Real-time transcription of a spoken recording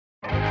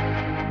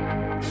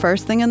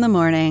First thing in the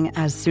morning,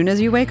 as soon as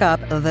you wake up,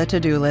 the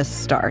to-do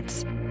list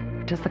starts.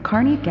 Does the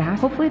car need gas?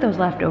 Hopefully those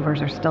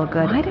leftovers are still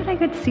good. Why did I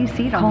get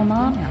CC'd on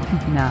Mom?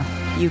 No.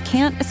 You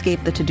can't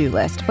escape the to-do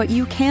list, but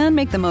you can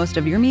make the most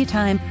of your me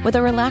time with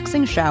a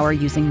relaxing shower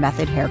using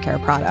Method Hair Care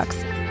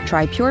products.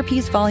 Try Pure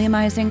Peace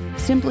Volumizing,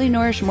 Simply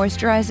Nourish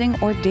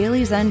Moisturizing, or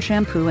Daily Zen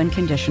Shampoo and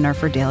Conditioner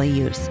for daily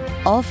use.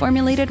 All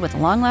formulated with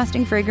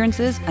long-lasting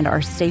fragrances and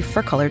are safe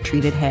for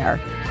color-treated hair.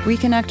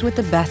 Reconnect with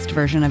the best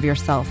version of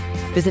yourself.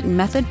 Visit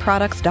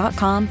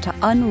methodproducts.com to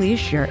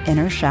unleash your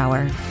inner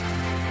shower.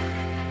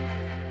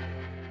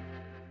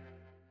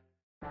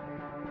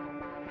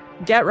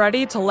 Get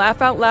ready to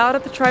laugh out loud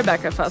at the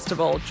Tribeca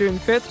Festival, June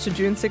 5th to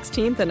June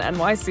 16th in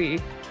NYC.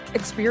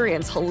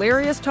 Experience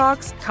hilarious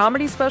talks,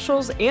 comedy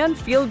specials, and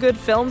feel-good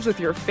films with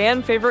your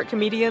fan-favorite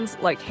comedians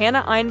like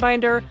Hannah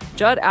Einbinder,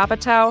 Judd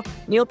Apatow,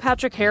 Neil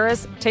Patrick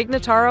Harris, Tig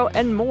Notaro,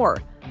 and more.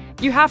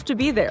 You have to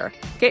be there.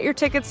 Get your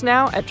tickets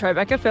now at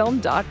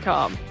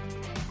TribecaFilm.com.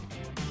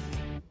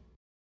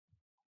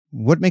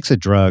 What makes a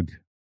drug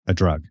a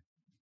drug?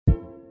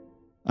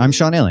 I'm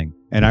Sean Illing,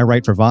 and I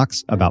write for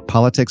Vox about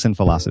politics and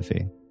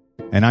philosophy.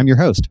 And I'm your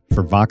host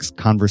for Vox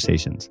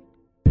Conversations.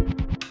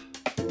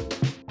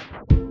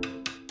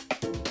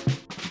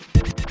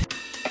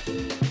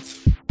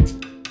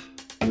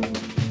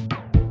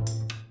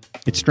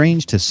 It's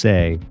strange to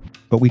say,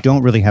 but we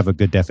don't really have a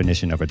good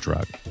definition of a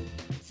drug.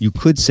 You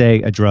could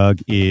say a drug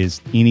is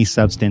any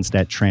substance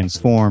that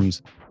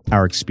transforms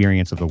our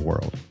experience of the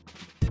world.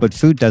 But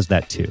food does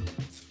that too.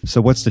 So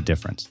what's the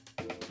difference?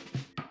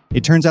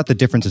 It turns out the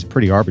difference is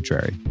pretty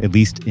arbitrary, at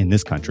least in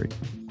this country.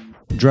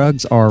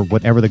 Drugs are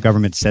whatever the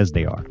government says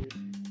they are.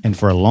 And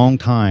for a long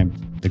time,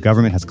 the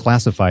government has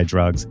classified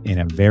drugs in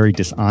a very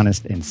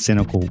dishonest and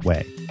cynical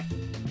way.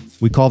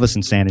 We call this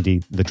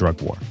insanity the drug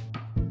war.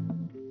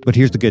 But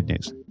here's the good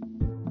news.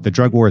 The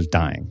drug war is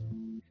dying.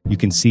 You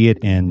can see it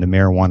in the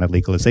marijuana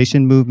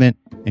legalization movement,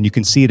 and you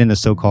can see it in the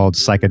so-called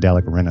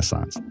psychedelic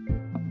renaissance.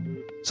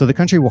 So the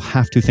country will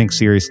have to think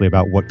seriously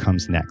about what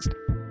comes next.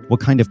 What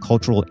kind of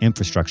cultural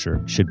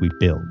infrastructure should we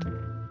build?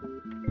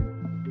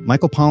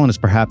 Michael Pollan is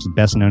perhaps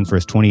best known for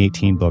his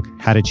 2018 book,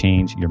 How to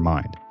Change Your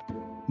Mind.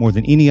 More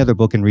than any other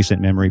book in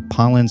recent memory,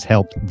 Pollan's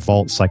helped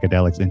vault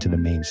psychedelics into the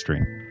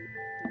mainstream.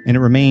 And it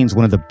remains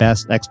one of the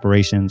best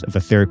explorations of the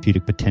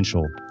therapeutic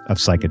potential of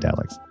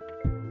psychedelics.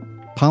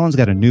 Pollan's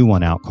got a new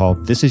one out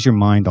called This Is Your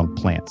Mind on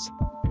Plants.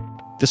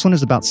 This one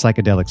is about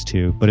psychedelics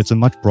too, but it's a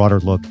much broader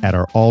look at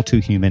our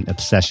all-too-human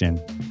obsession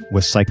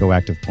with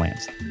psychoactive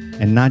plants.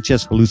 And not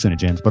just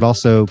hallucinogens, but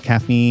also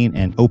caffeine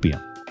and opium.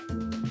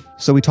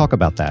 So we talk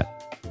about that,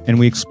 and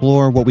we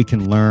explore what we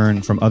can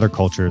learn from other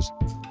cultures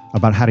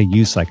about how to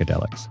use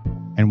psychedelics,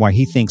 and why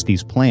he thinks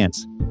these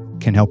plants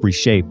can help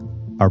reshape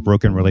our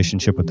broken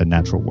relationship with the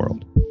natural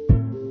world.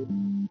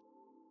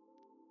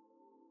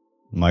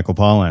 Michael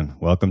Pollan,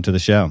 welcome to the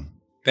show.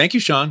 Thank you,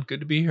 Sean. Good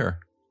to be here.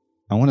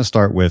 I want to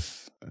start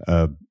with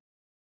a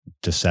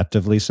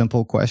deceptively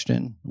simple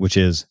question, which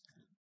is,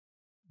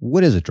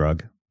 what is a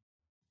drug?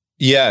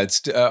 Yeah,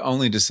 it's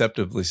only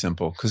deceptively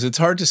simple because it's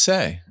hard to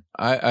say.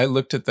 I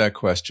looked at that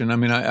question. I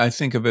mean, I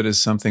think of it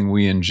as something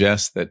we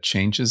ingest that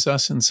changes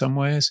us in some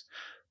ways.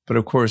 But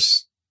of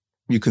course,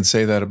 you could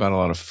say that about a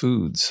lot of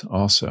foods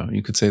also.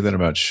 You could say that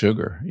about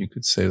sugar. You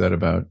could say that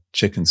about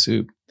chicken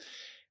soup.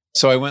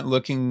 So I went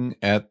looking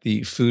at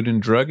the Food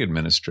and Drug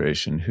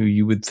Administration, who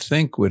you would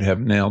think would have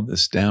nailed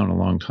this down a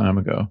long time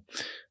ago.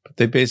 But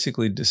they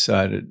basically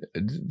decided,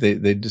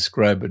 they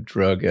describe a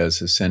drug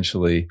as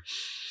essentially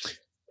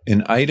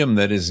an item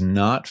that is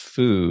not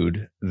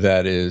food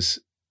that is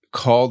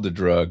called a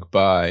drug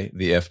by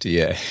the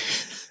FDA.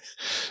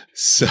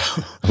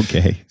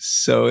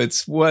 So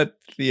it's what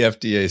the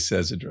FDA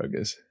says a drug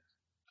is.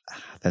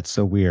 That's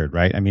so weird,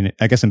 right? I mean,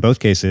 I guess in both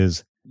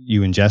cases,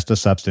 you ingest a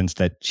substance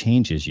that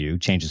changes you,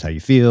 changes how you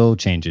feel,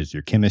 changes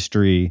your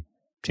chemistry,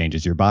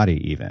 changes your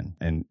body even.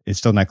 And it's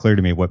still not clear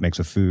to me what makes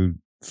a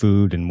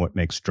food and what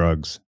makes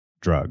drugs.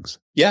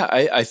 Yeah,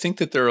 I think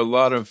that there are a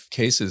lot of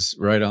cases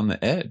right on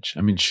the edge.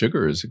 I mean,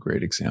 sugar is a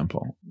great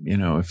example. You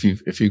know, if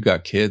you've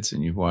got kids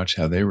and you've watched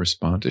how they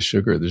respond to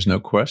sugar, there's no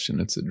question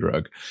it's a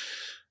drug.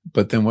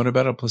 But then what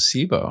about a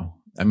placebo?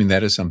 I mean,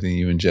 that is something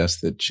you ingest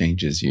that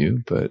changes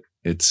you, but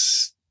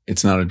it's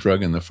not a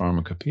drug in the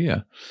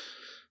pharmacopoeia.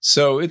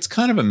 So it's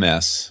kind of a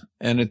mess.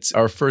 And it's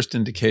our first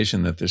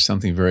indication that there's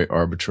something very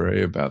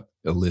arbitrary about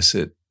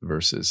illicit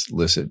versus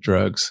licit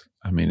drugs.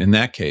 I mean, in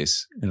that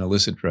case, an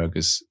illicit drug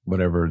is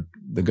whatever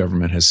the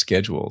government has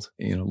scheduled,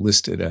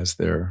 listed as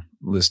their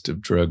list of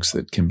drugs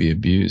that can be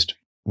abused.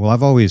 Well,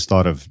 I've always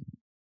thought of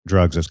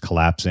drugs as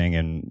collapsing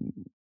in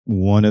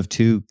one of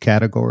two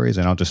categories,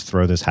 and I'll just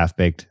throw this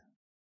half-baked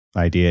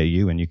idea at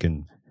you, and you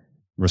can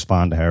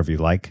respond to however you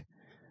like.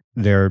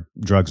 There are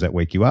drugs that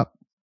wake you up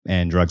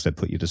and drugs that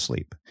put you to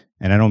sleep.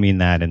 And I don't mean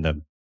that in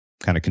the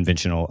kind of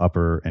conventional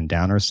upper and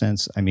downer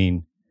sense. I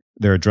mean,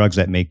 there are drugs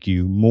that make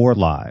you more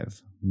alive,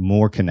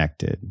 more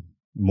connected,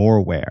 more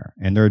aware.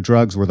 And there are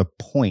drugs where the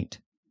point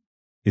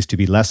is to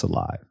be less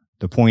alive.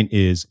 The point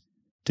is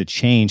to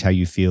change how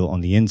you feel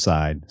on the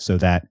inside so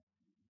that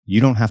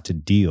you don't have to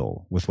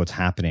deal with what's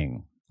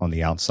happening on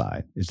the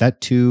outside. Is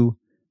that too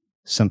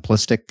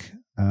simplistic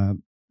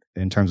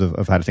in terms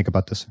of how to think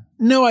about this?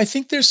 No, I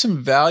think there's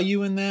some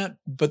value in that,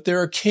 but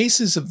there are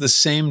cases of the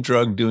same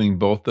drug doing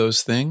both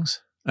those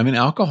things. I mean,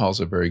 alcohol is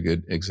a very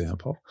good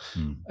example.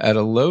 At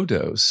a low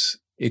dose,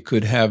 it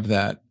could have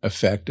that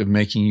effect of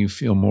making you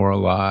feel more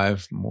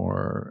alive,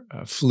 more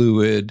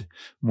fluid,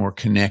 more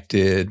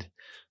connected.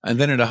 And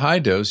then at a high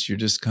dose, you're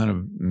just kind of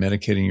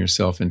medicating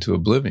yourself into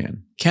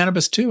oblivion.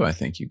 Cannabis too, I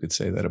think you could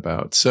say that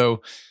about.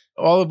 So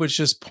all of which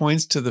just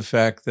points to the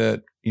fact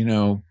that,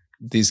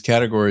 these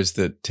categories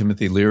that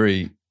Timothy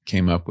Leary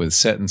came up with,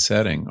 set and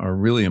setting, are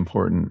really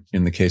important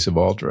in the case of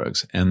all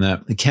drugs. And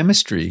that the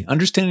chemistry,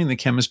 understanding the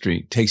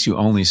chemistry, takes you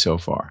only so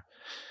far.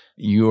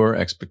 Your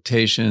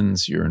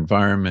expectations, your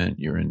environment,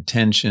 your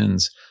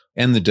intentions,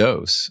 and the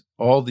dose,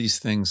 all these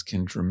things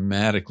can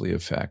dramatically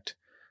affect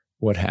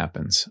what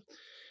happens.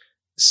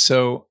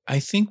 So I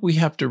think we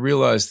have to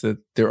realize that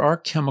there are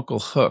chemical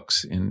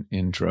hooks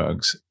in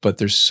drugs, but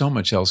there's so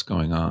much else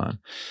going on.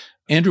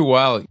 Andrew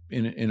Weil,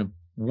 in a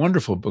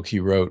wonderful book he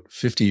wrote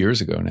 50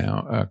 years ago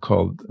now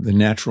called The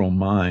Natural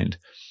Mind,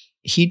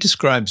 he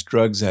describes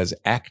drugs as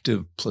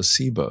active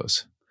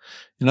placebos.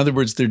 In other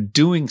words, they're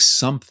doing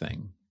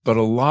something, but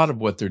a lot of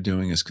what they're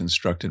doing is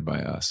constructed by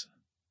us.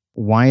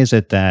 Why is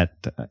it that,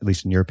 at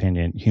least in your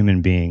opinion,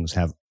 human beings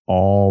have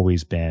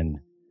always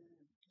been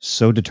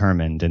so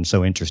determined and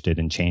so interested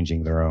in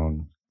changing their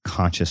own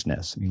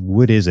consciousness? I mean,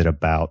 what is it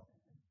about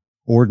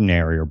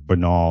ordinary or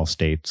banal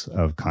states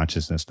of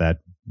consciousness that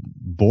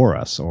bore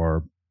us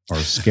or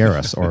scare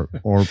us or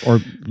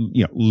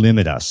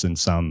limit us in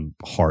some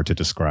hard to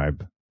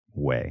describe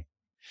way?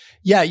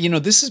 Yeah,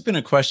 this has been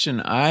a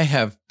question I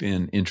have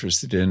been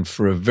interested in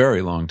for a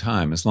very long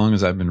time, as long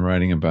as I've been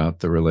writing about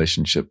the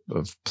relationship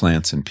of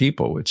plants and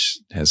people, which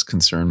has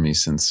concerned me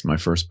since my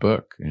first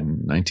book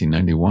in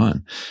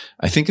 1991.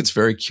 I think it's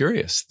very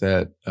curious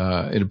that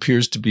it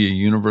appears to be a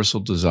universal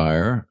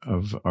desire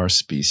of our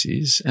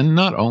species, and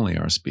not only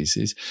our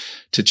species,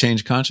 to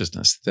change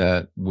consciousness,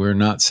 that we're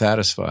not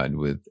satisfied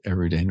with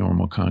everyday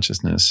normal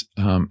consciousness.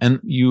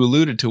 And you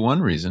alluded to one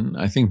reason,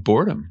 I think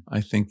boredom.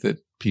 I think that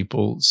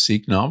people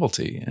seek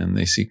novelty, and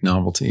they seek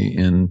novelty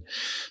in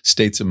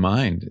states of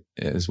mind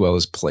as well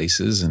as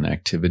places and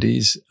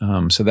activities.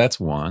 So that's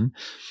one.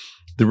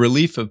 The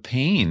relief of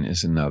pain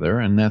is another,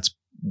 and that's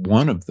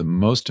one of the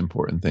most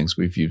important things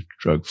we've used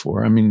drug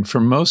for. I mean, for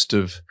most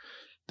of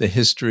the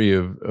history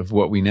of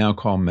what we now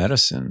call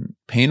medicine,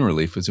 pain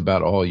relief was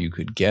about all you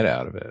could get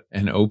out of it.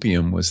 And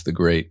opium was the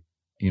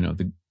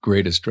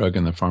greatest drug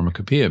in the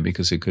pharmacopoeia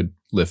because it could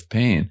lift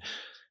pain.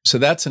 So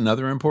that's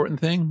another important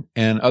thing.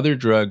 And other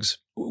drugs,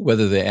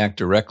 whether they act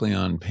directly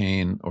on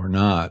pain or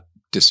not,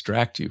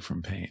 distract you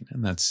from pain.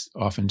 And that's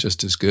often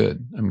just as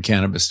good. I mean,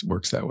 cannabis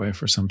works that way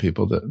for some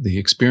people. The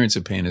experience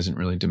of pain isn't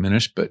really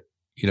diminished, but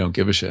you don't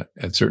give a shit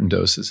at certain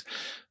doses.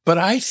 But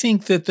I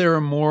think that there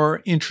are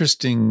more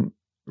interesting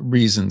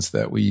reasons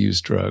that we use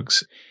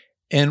drugs.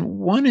 And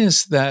one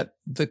is that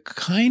the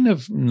kind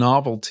of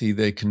novelty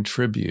they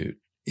contribute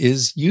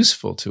is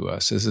useful to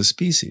us as a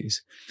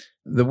species.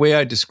 The way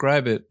I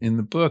describe it in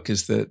the book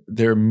is that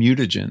they're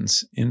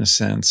mutagens, in a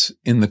sense,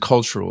 in the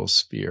cultural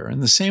sphere. In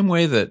the same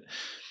way that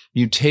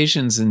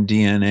mutations in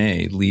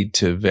DNA lead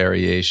to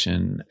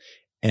variation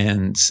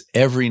and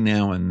every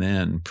now and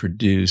then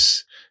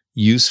produce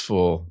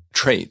useful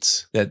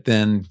traits that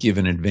then give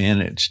an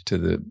advantage to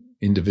the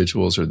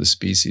individuals or the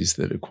species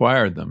that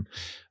acquired them.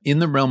 In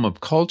the realm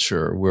of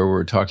culture, where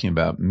we're talking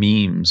about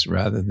memes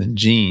rather than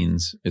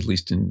genes, at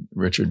least in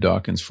Richard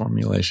Dawkins'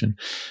 formulation,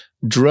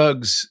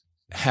 drugs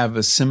have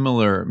a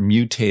similar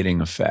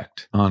mutating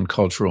effect on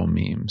cultural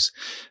memes.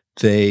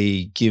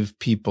 They give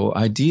people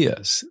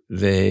ideas.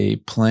 They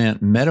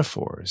plant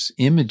metaphors,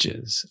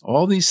 images,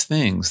 all these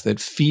things that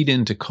feed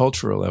into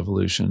cultural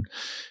evolution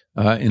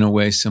in a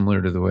way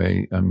similar to the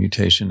way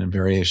mutation and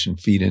variation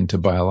feed into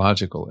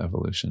biological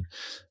evolution.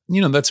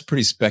 That's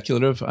pretty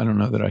speculative. I don't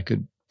know that I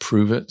could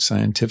prove it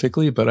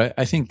scientifically, but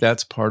I think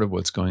that's part of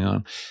what's going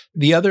on.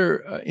 The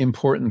other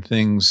important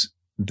things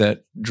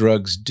that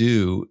drugs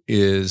do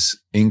is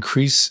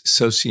increase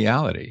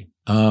sociality.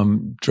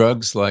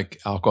 Drugs like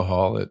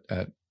alcohol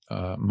at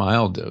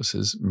mild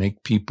doses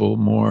make people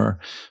more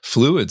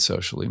fluid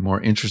socially, more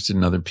interested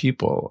in other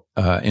people.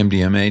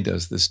 MDMA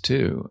does this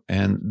too.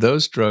 And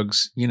those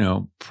drugs,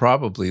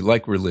 probably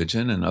like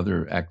religion and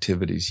other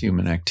activities,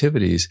 human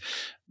activities,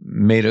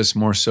 made us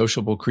more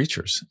sociable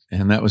creatures.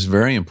 And that was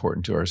very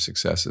important to our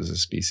success as a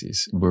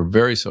species. We're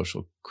very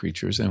social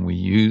creatures, and we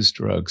use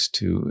drugs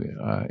to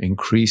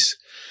increase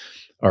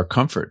our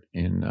comfort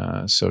in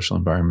social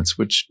environments,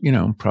 which,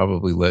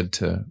 probably led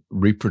to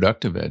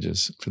reproductive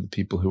edges for the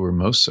people who were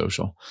most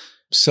social.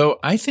 So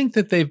I think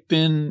that they've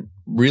been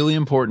really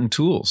important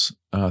tools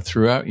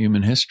throughout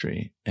human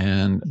history.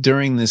 And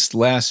during this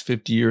last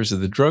 50 years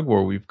of the drug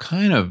war, we've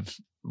kind of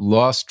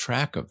lost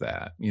track of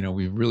that.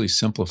 We've really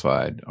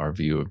simplified our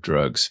view of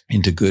drugs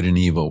into good and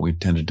evil. We've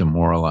tended to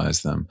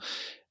moralize them.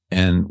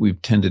 And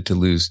we've tended to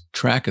lose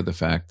track of the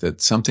fact that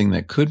something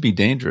that could be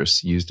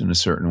dangerous used in a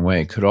certain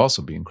way could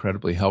also be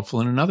incredibly helpful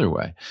in another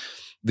way.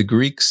 The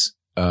Greeks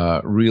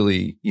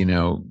really,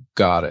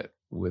 got it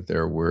with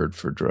their word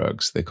for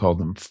drugs. They called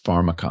them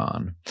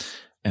pharmakon.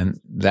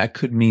 And that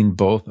could mean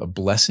both a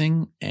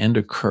blessing and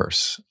a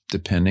curse,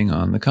 depending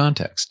on the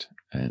context.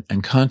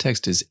 And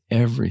context is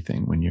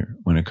everything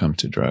when it comes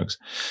to drugs.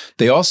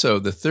 They also,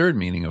 the third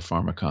meaning of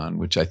pharmakon,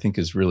 which I think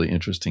is really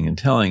interesting and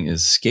telling,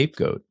 is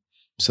scapegoat.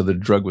 So the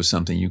drug was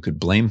something you could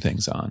blame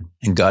things on.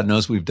 And God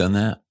knows we've done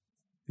that.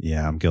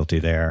 Yeah, I'm guilty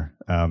there.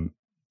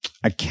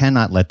 I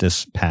cannot let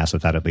this pass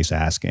without at least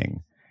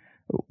asking,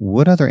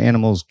 what other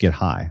animals get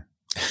high?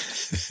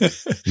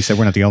 You said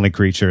we're not the only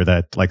creature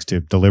that likes to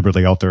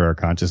deliberately alter our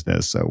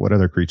consciousness. So what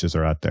other creatures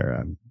are out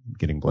there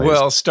getting blazed?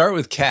 Well, start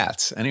with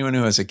cats. Anyone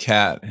who has a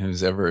cat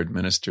who's ever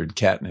administered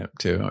catnip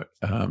to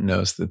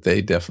knows that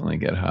they definitely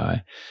get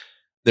high.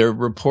 There are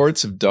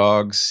reports of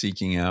dogs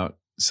seeking out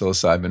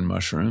psilocybin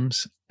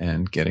mushrooms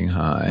and getting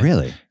high.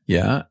 Really?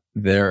 Yeah.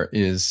 There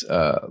is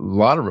a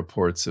lot of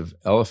reports of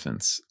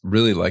elephants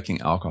really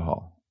liking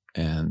alcohol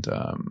and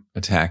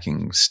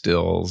attacking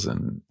stills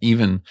and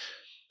even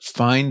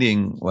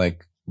finding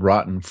like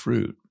rotten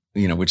fruit,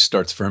 which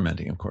starts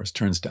fermenting, of course,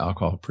 turns to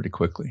alcohol pretty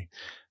quickly,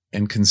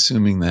 and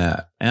consuming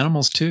that.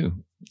 Animals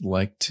too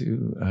like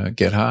to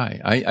get high.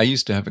 I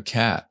used to have a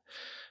cat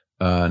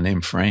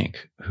named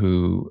Frank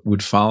who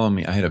would follow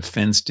me. I had a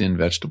fenced-in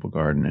vegetable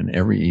garden, and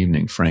every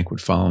evening Frank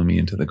would follow me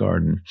into the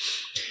garden.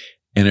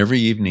 And every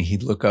evening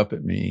he'd look up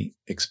at me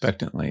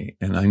expectantly,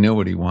 and I know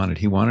what he wanted.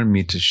 He wanted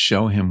me to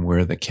show him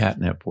where the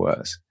catnip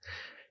was.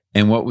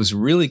 And what was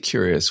really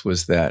curious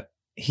was that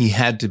he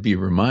had to be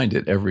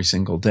reminded every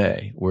single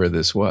day where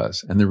this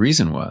was. And the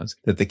reason was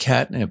that the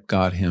catnip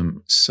got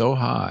him so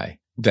high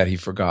that he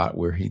forgot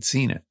where he'd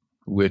seen it,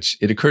 which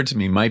it occurred to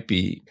me might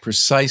be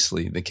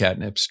precisely the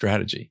catnip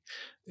strategy.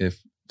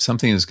 If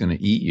something is going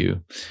to eat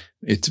you,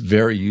 it's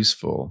very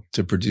useful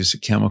to produce a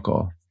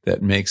chemical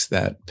that makes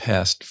that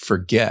pest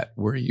forget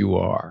where you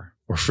are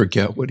or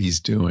forget what he's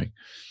doing.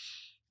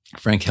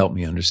 Frank helped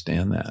me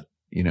understand that.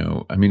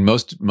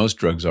 Most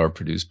drugs are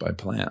produced by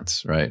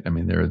plants, right?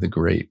 They're the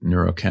great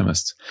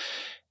neurochemists.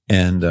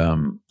 And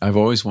I've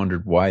always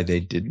wondered why they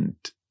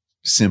didn't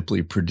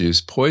simply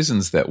produce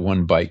poisons that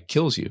one bite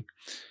kills you.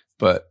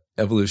 But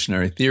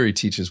evolutionary theory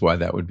teaches why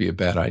that would be a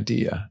bad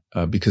idea,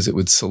 because it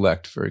would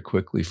select very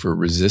quickly for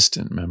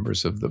resistant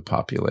members of the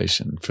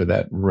population, for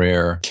that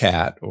rare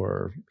cat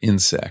or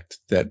insect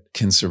that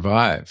can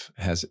survive,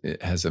 has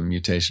a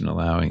mutation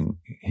allowing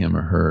him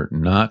or her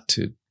not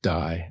to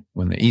die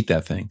when they eat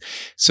that thing.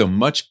 So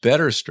much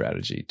better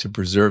strategy to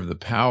preserve the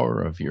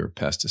power of your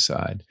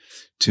pesticide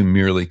to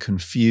merely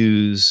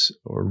confuse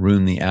or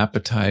ruin the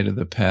appetite of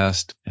the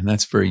pest. And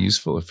that's very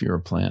useful if you're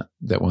a plant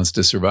that wants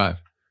to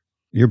survive.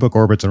 Your book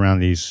orbits around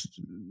these,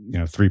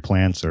 three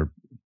plants or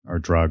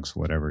drugs,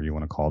 whatever you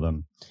want to call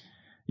them.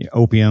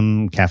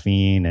 Opium,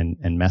 caffeine,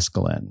 and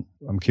mescaline.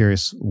 I'm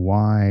curious,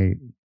 why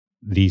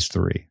these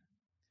three?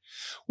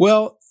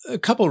 Well, a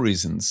couple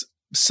reasons.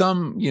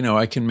 Some,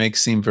 I can make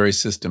seem very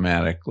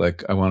systematic,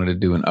 like I wanted to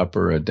do an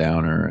upper, a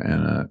downer,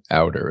 and a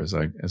outer, as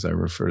I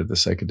refer to the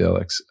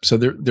psychedelics. So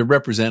they're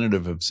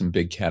representative of some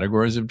big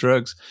categories of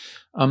drugs.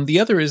 The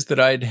other is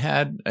that I'd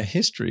had a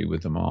history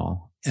with them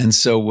all, and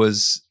so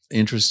was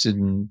interested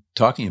in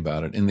talking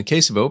about it. In the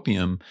case of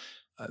opium,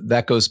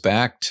 that goes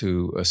back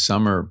to a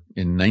summer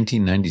in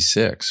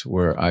 1996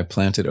 where I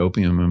planted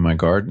opium in my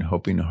garden,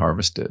 hoping to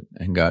harvest it,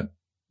 and got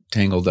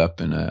tangled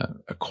up in a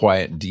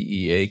quiet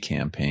DEA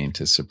campaign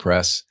to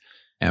suppress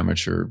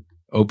amateur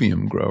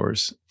opium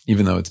growers,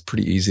 even though it's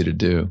pretty easy to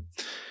do.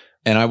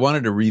 And I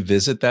wanted to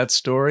revisit that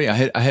story. I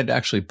had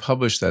actually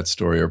published that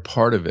story, or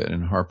part of it,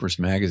 in Harper's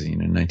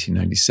Magazine in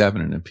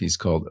 1997 in a piece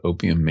called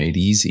Opium Made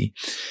Easy.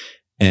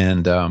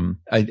 And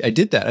I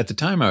did that. At the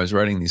time, I was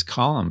writing these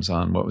columns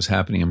on what was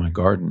happening in my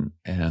garden.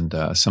 And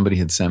somebody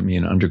had sent me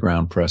an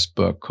underground press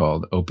book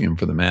called Opium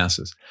for the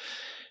Masses.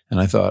 And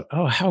I thought,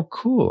 oh, how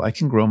cool. I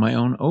can grow my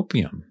own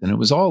opium. And it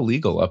was all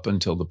legal up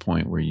until the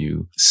point where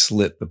you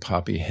slit the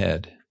poppy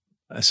head.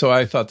 So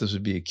I thought this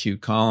would be a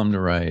cute column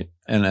to write.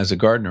 And as a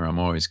gardener, I'm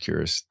always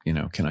curious,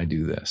 can I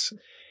do this?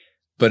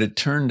 But it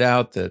turned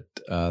out that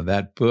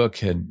that book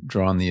had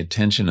drawn the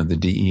attention of the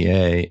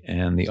DEA,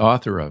 and the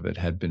author of it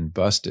had been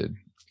busted.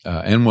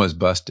 And was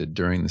busted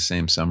during the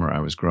same summer I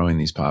was growing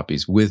these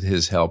poppies with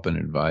his help and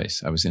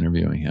advice. I was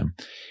interviewing him.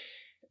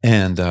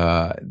 And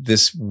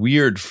this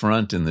weird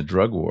front in the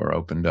drug war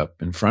opened up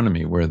in front of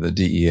me, where the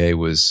DEA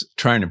was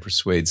trying to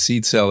persuade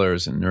seed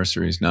sellers and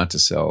nurseries not to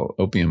sell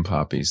opium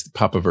poppies.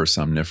 Papaver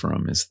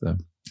somniferum is the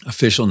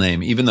official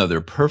name, even though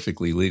they're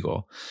perfectly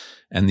legal.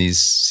 And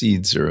these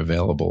seeds are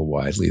available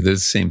widely. They're the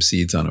same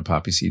seeds on a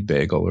poppy seed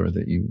bagel or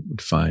that you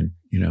would find,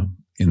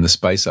 in the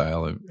spice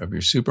aisle of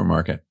your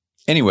supermarket.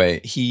 Anyway,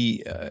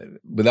 he,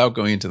 without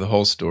going into the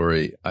whole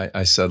story,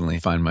 I suddenly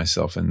find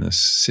myself in this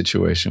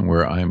situation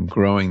where I'm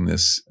growing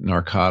this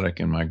narcotic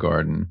in my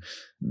garden.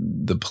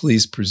 The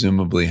police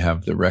presumably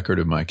have the record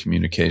of my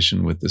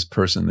communication with this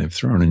person they've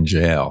thrown in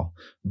jail.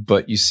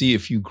 But you see,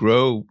 if you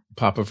grow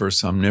Papaver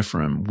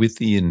somniferum with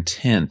the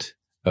intent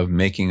of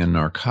making a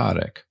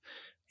narcotic,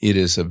 it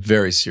is a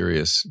very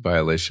serious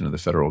violation of the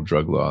federal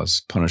drug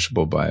laws,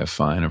 punishable by a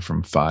fine of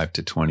from 5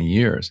 to 20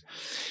 years.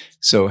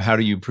 So how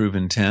do you prove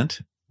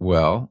intent?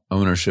 Well,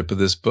 ownership of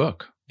this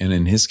book, and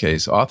in his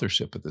case,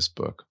 authorship of this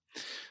book.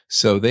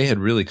 So they had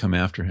really come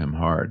after him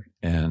hard,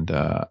 and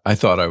I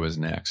thought I was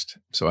next.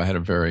 So I had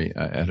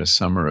a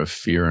summer of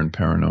fear and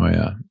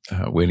paranoia,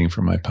 waiting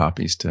for my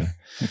poppies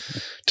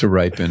to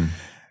ripen.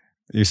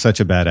 You're such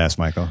a badass,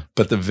 Michael.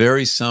 But the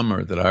very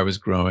summer that I was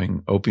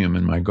growing opium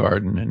in my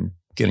garden and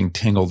getting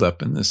tangled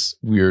up in this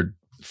weird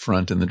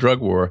front in the drug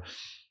war,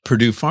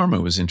 Purdue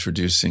Pharma was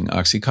introducing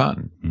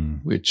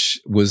OxyContin, which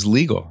was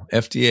legal,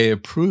 FDA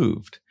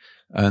approved.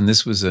 And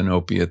this was an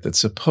opiate that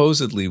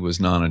supposedly was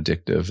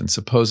non-addictive and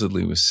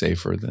supposedly was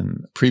safer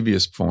than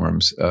previous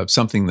forms,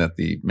 something that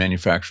the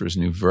manufacturers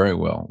knew very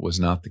well was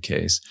not the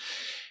case,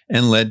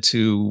 and led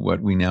to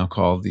what we now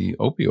call the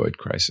opioid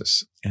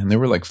crisis. And there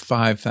were like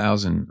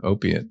 5,000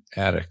 opiate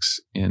addicts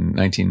in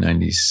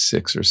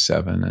 1996 or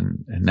 7,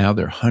 and now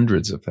there are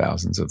hundreds of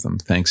thousands of them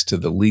thanks to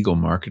the legal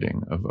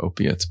marketing of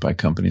opiates by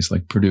companies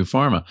like Purdue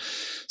Pharma.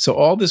 So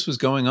all this was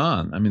going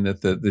on. I mean,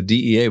 that the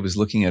DEA was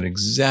looking at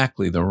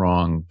exactly the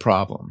wrong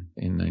problem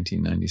in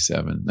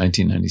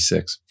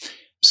 1996.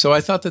 So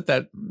I thought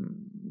that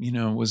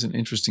was an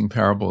interesting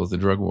parable of the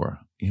drug war.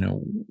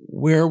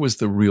 Where was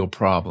the real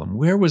problem?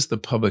 Where was the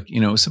public?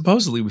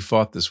 Supposedly we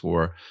fought this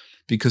war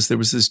because there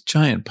was this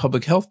giant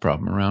public health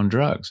problem around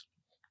drugs.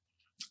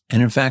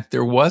 And in fact,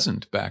 there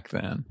wasn't back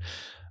then.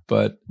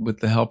 But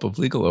with the help of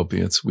legal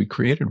opiates, we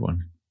created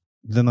one.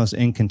 The most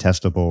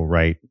incontestable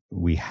right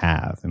we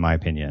have, in my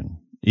opinion,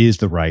 is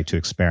the right to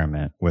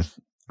experiment with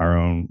our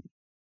own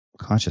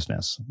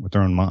consciousness, with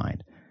our own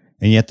mind.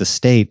 And yet the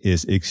state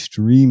is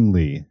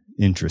extremely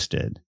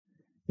interested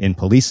in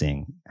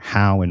policing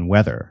how and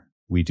whether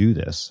we do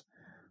this.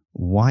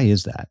 Why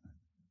is that?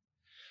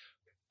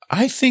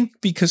 I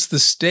think because the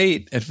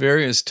state at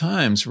various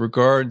times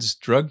regards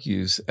drug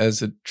use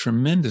as a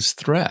tremendous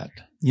threat.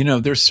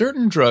 There's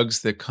certain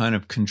drugs that kind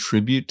of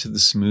contribute to the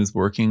smooth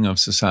working of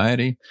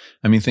society.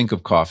 I mean, think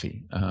of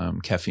coffee,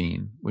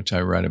 caffeine, which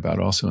I write about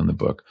also in the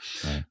book.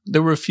 Right.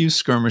 There were a few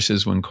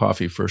skirmishes when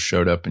coffee first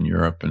showed up in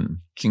Europe, and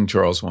King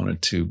Charles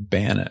wanted to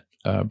ban it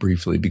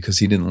briefly because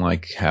he didn't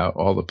like how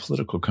all the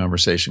political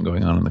conversation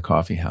going on in the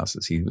coffee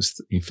houses.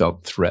 He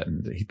felt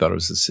threatened. He thought it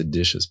was a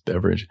seditious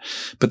beverage,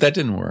 but that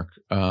didn't work.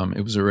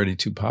 It was already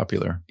too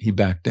popular. He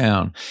backed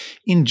down.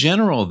 In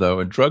general, though,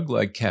 a drug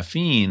like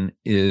caffeine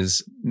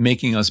is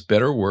making us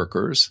better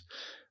workers,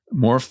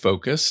 more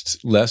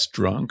focused, less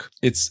drunk.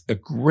 It's a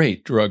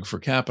great drug for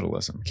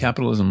capitalism.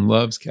 Capitalism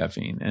loves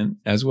caffeine, and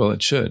as well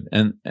it should.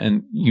 And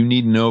you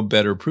need no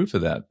better proof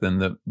of that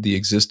than the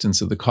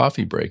existence of the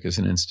coffee break as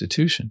an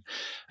institution.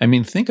 I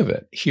mean, think of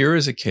it. Here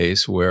is a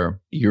case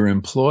where your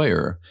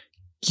employer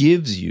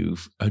gives you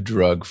a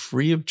drug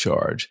free of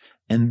charge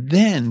and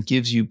then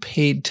gives you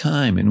paid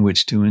time in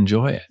which to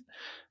enjoy it.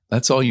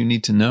 That's all you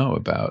need to know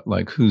about,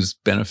 like, who's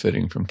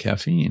benefiting from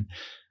caffeine.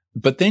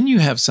 But then you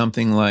have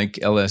something like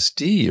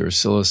LSD or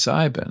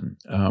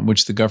psilocybin,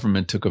 which the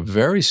government took a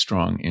very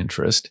strong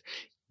interest,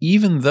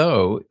 even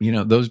though,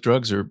 those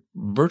drugs are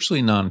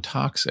virtually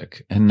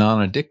non-toxic and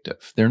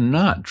non-addictive. They're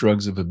not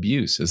drugs of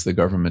abuse as the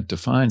government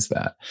defines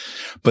that,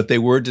 but they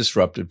were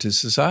disruptive to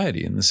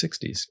society in the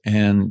 60s.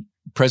 And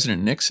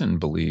President Nixon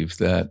believed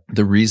that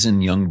the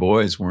reason young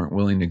boys weren't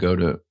willing to go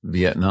to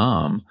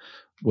Vietnam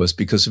was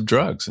because of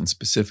drugs, and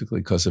specifically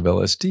because of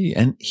LSD.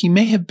 And he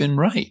may have been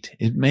right.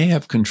 It may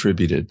have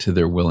contributed to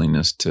their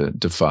willingness to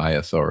defy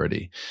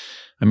authority.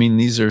 I mean,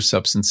 these are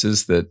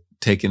substances that,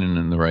 taken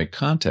in the right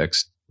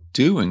context,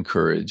 do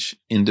encourage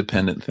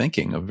independent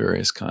thinking of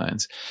various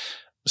kinds.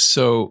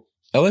 So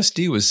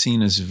LSD was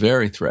seen as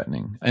very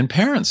threatening, and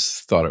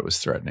parents thought it was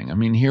threatening. I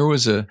mean, here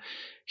was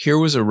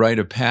a rite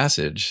of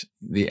passage,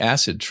 the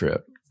acid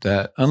trip,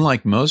 that,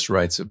 unlike most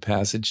rites of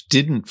passage,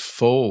 didn't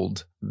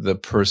fold the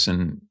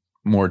person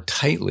more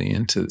tightly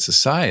into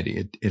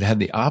society. It had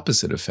the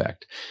opposite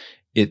effect.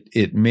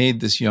 It made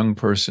this young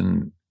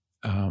person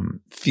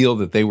feel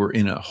that they were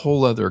in a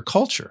whole other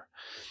culture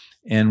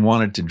and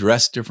wanted to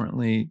dress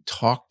differently,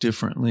 talk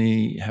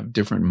differently, have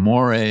different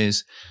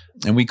mores.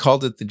 And we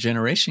called it the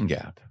generation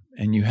gap.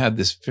 And you had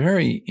this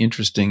very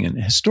interesting and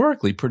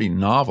historically pretty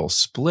novel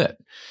split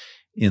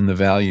in the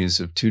values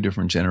of two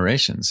different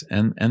generations.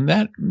 And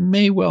that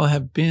may well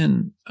have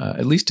been,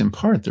 at least in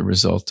part, the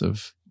result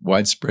of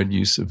widespread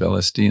use of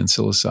LSD and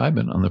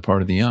psilocybin on the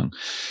part of the young.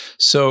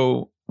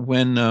 So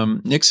when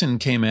Nixon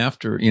came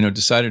after,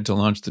 decided to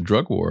launch the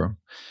drug war,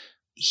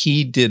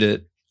 he did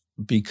it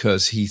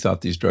because he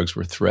thought these drugs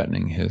were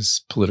threatening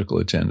his political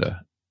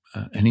agenda.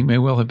 And he may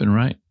well have been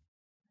right.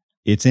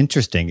 It's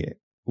interesting.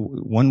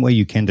 One way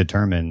you can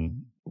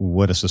determine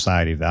what a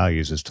society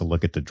values is to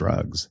look at the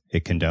drugs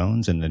it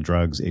condones and the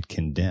drugs it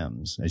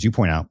condemns. As you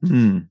point out,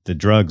 the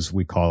drugs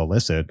we call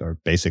illicit are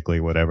basically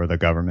whatever the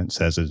government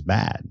says is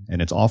bad. And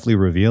it's awfully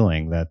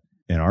revealing that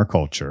in our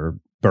culture,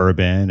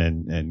 bourbon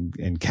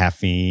and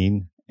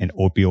caffeine and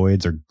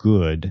opioids are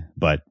good,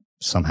 but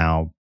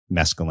somehow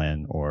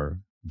mescaline or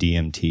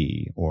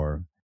DMT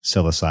or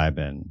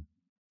psilocybin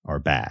are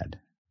bad.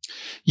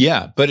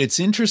 Yeah, but it's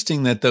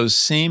interesting that those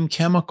same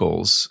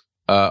chemicals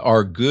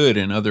are good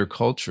in other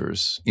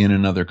cultures in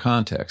another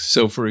context.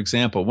 So, for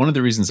example, one of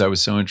the reasons I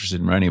was so interested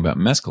in writing about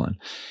mescaline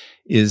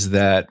is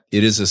that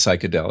it is a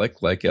psychedelic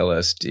like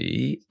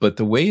LSD, but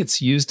the way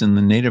it's used in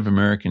the Native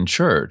American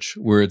church,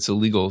 where it's a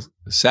legal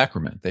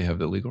sacrament, they have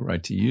the legal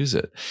right to use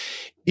it,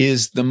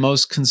 is the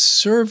most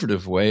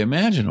conservative way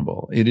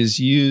imaginable. It is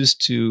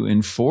used to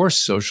enforce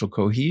social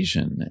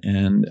cohesion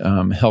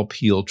and help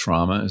heal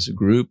trauma as a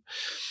group,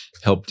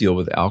 help deal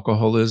with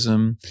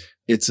alcoholism.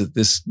 It's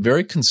this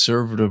very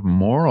conservative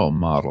moral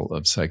model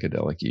of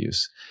psychedelic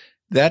use.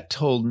 That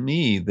told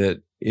me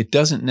that it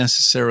doesn't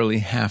necessarily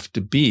have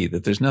to be,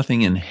 that there's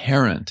nothing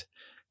inherent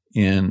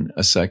in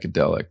a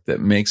psychedelic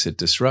that makes it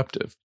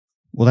disruptive.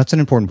 Well, that's an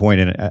important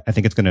point, and I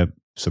think it's going to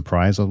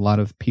surprise a lot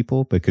of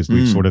people because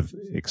we've sort of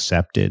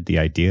accepted the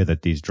idea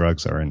that these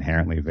drugs are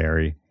inherently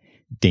very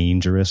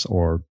dangerous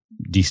or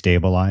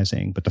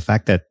destabilizing. But the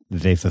fact that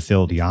they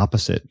fulfill the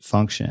opposite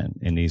function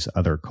in these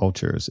other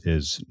cultures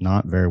is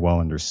not very well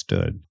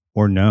understood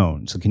or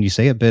known. So can you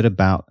say a bit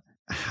about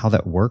how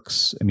that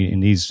works? I mean, in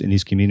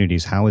these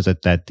communities, how is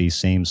it that these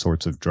same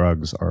sorts of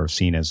drugs are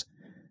seen as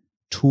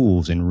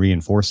tools in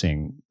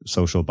reinforcing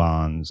social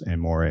bonds and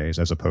mores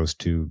as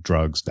opposed to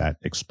drugs that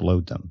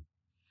explode them?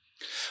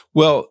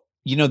 Well,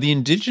 the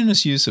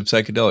indigenous use of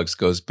psychedelics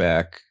goes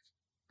back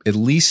at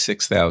least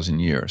 6,000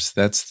 years.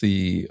 That's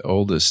the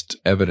oldest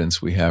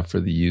evidence we have for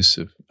the use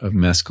of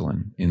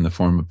mescaline in the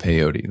form of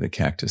peyote, the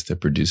cactus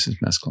that produces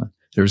mescaline.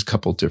 There's a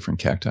couple different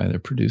cacti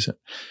that produce it.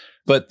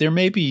 But there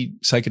may be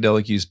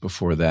psychedelic use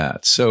before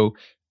that. So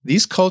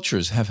these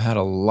cultures have had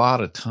a lot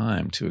of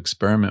time to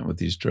experiment with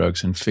these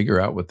drugs and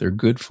figure out what they're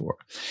good for.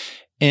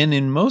 And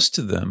in most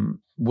of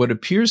them, what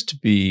appears to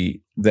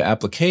be the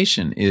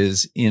application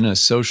is in a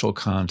social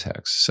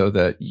context, so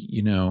that,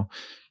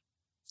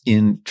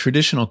 in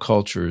traditional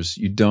cultures,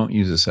 you don't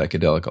use a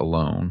psychedelic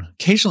alone.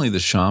 Occasionally, the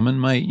shaman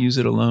might use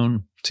it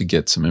alone to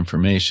get some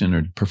information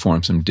or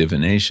perform some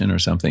divination or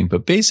something.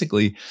 But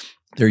basically,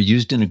 they're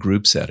used in a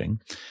group setting.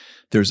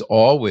 There's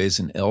always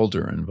an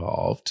elder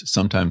involved,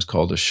 sometimes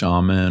called a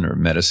shaman or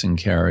medicine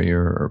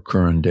carrier or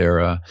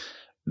curandera.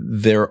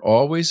 They're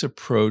always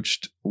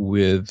approached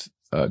with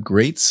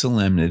great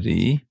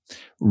solemnity,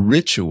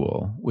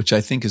 ritual, which I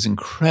think is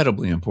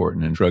incredibly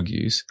important in drug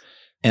use,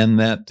 and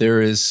that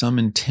there is some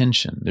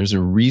intention. There's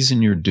a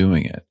reason you're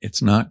doing it.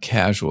 It's not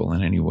casual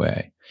in any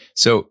way.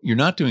 So you're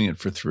not doing it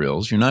for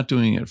thrills. You're not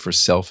doing it for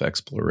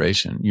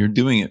self-exploration. You're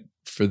doing it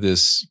for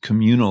this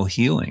communal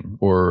healing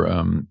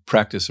or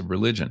practice of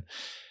religion.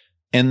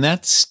 And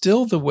that's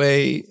still the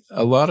way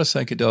a lot of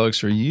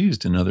psychedelics are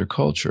used in other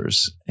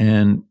cultures.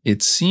 And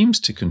it seems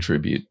to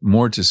contribute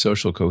more to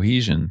social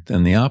cohesion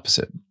than the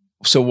opposite.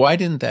 So why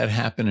didn't that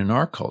happen in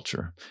our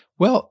culture?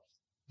 Well,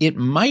 it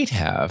might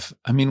have.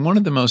 I mean, one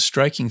of the most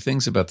striking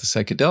things about the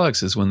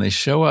psychedelics is when they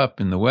show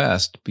up in the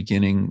West,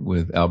 beginning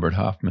with Albert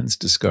Hofmann's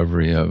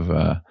discovery of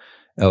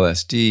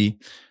LSD,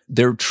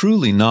 they're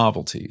truly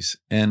novelties.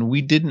 And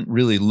we didn't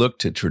really look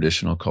to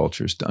traditional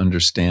cultures to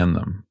understand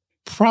them,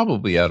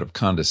 probably out of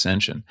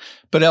condescension.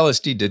 But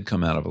LSD did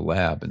come out of a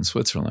lab in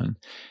Switzerland.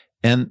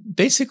 And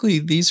basically,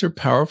 these are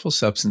powerful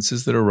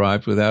substances that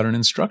arrived without an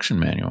instruction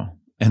manual.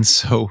 And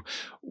so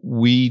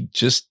we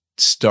just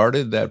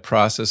started that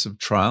process of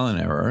trial and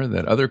error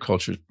that other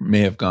cultures may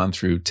have gone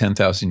through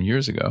 10,000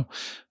 years ago.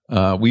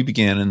 We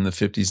began in the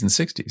 50s and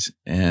 60s,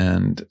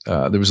 and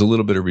there was a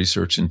little bit of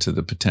research into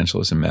the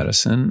potential as a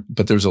medicine,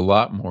 but there's a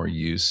lot more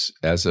use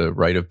as a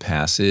rite of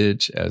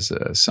passage, as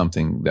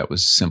something that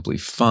was simply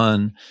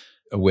fun,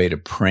 a way to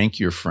prank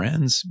your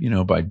friends,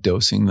 by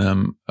dosing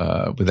them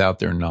without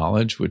their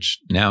knowledge, which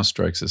now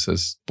strikes us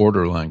as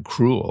borderline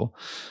cruel.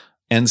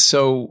 And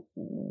so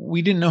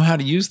we didn't know how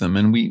to use them,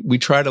 and we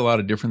tried a lot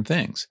of different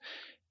things.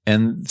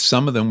 And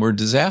some of them were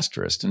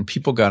disastrous, and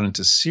people got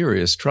into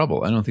serious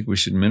trouble. I don't think we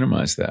should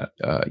minimize that.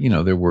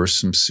 There were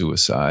some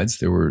suicides.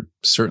 There were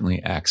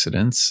certainly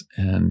accidents,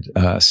 and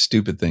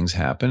stupid things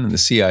happened. And the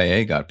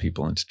CIA got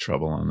people into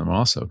trouble on them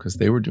also because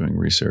they were doing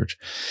research.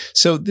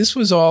 So this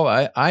was all,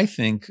 I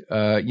think,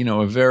 a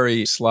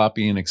very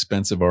sloppy and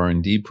expensive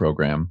R&D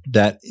program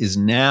that is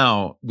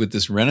now, with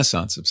this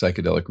renaissance of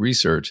psychedelic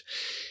research,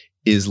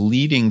 is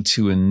leading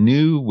to a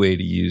new way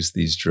to use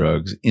these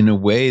drugs in a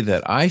way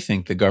that I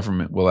think the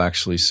government will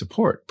actually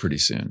support pretty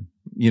soon,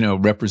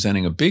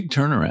 representing a big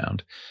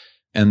turnaround,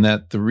 and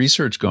that the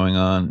research going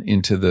on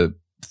into the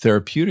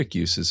therapeutic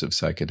uses of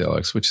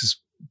psychedelics, which has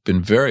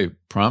been very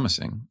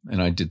promising,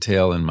 and I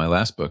detail in my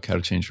last book, How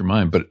to Change Your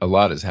Mind, but a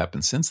lot has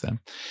happened since then,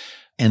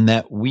 and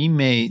that we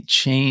may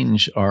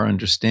change our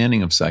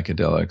understanding of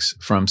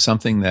psychedelics from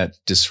something that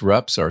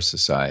disrupts our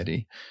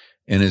society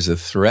and is a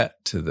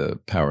threat to the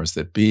powers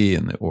that be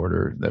and the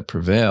order that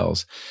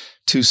prevails,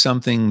 to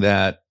something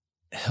that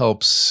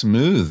helps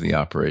smooth the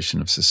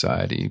operation of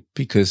society.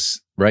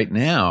 Because right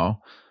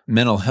now,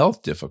 mental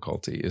health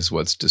difficulty is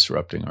what's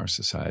disrupting our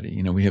society.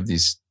 You know, we have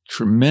these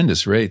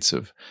tremendous rates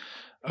of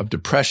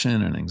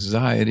depression and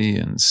anxiety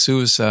and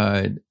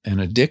suicide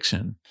and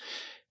addiction.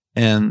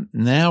 And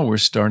now we're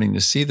starting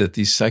to see that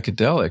these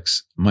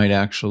psychedelics might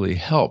actually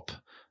help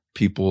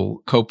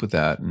people cope with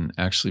that and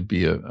actually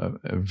be a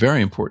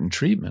very important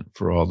treatment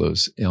for all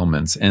those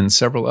ailments and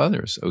several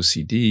others,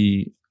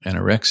 OCD,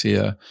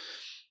 anorexia.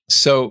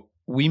 So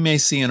we may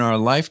see in our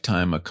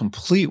lifetime a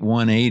complete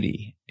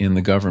 180 in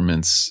the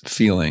government's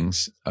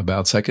feelings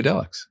about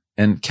psychedelics.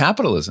 And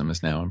capitalism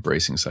is now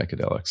embracing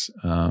psychedelics.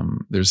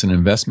 There's an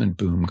investment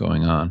boom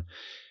going on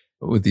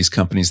with these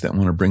companies that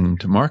want to bring them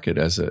to market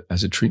as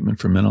a treatment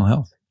for mental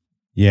health.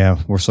 Yeah,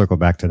 we'll circle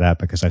back to that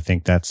because I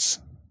think that's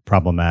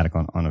problematic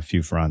on a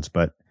few fronts.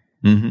 But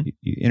you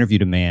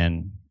interviewed a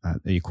man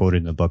that you quoted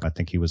in the book. I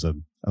think he was a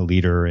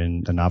leader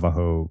in the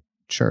Navajo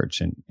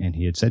church. And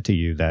he had said to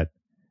you that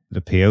the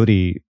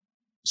peyote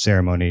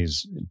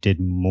ceremonies did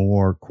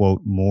more,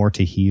 quote, more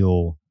to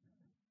heal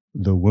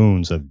the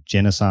wounds of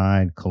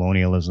genocide,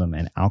 colonialism,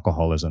 and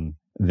alcoholism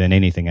than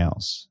anything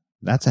else.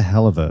 That's a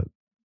hell of a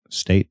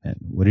statement.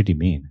 What did he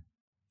mean?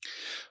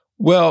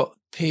 Well,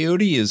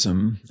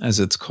 peyoteism, as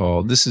it's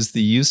called, this is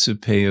the use of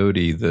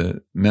peyote,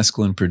 the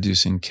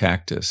mescaline-producing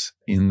cactus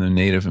in the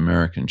Native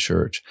American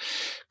church,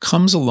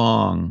 comes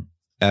along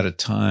at a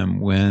time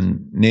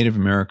when Native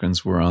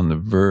Americans were on the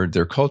verge,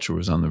 their culture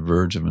was on the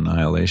verge of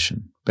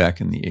annihilation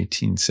back in the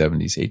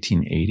 1870s,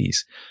 1880s.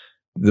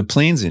 The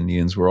Plains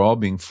Indians were all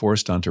being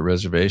forced onto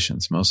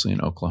reservations, mostly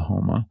in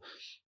Oklahoma.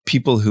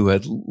 People who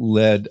had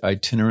led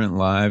itinerant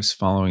lives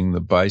following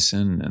the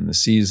bison and the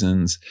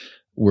seasons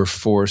were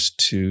forced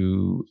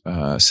to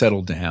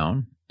settle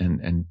down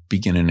and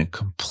begin in a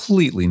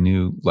completely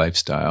new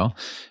lifestyle.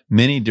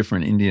 Many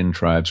different Indian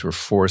tribes were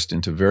forced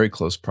into very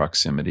close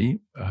proximity,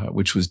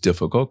 which was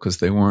difficult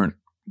because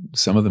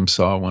some of them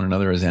saw one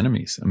another as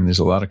enemies. I mean, there's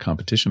a lot of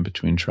competition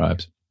between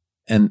tribes.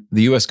 And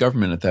the U.S.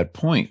 government at that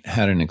point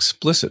had an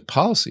explicit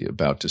policy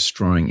about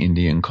destroying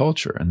Indian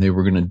culture. And they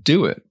were going to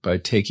do it by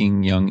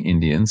taking young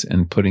Indians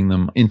and putting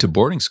them into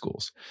boarding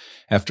schools.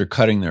 After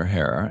cutting their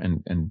hair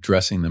and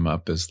dressing them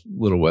up as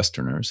little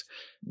Westerners,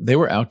 they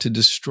were out to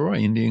destroy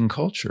Indian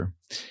culture.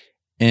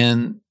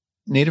 And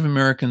Native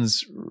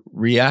Americans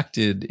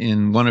reacted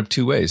in one of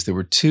two ways. There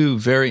were two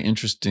very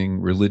interesting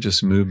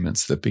religious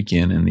movements that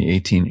began in the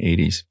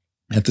 1880s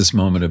at this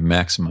moment of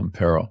maximum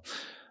peril.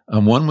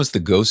 One was the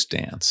ghost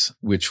dance,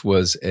 which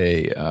was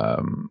a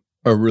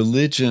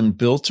religion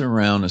built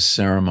around a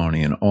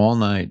ceremony, an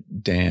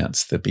all-night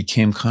dance that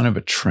became kind of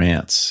a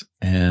trance.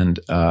 And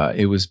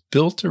it was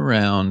built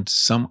around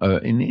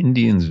an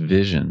Indian's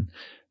vision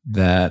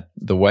that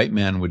the white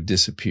man would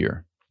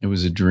disappear. It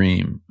was a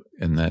dream,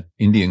 and that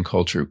Indian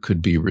culture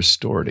could be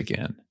restored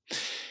again.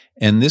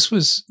 And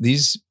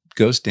these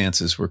ghost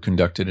dances were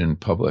conducted in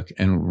public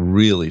and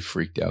really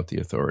freaked out the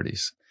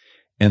authorities.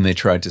 And they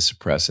tried to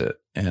suppress it.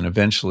 And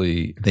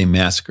eventually they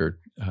massacred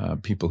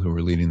people who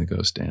were leading the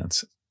ghost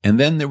dance. And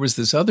then there was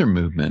this other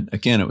movement.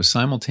 Again, it was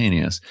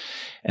simultaneous.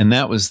 And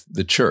that was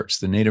the church,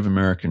 the Native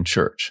American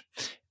church.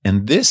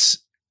 And this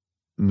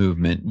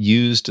movement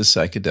used a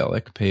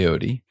psychedelic,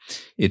 peyote.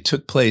 It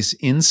took place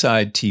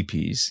inside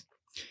teepees.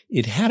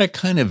 It had a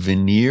kind of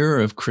veneer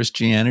of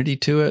Christianity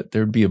to it.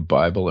 There'd be a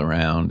Bible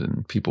around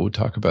and people would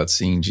talk about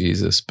seeing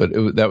Jesus.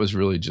 But that was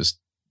really just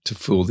to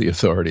fool the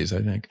authorities,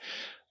 I think.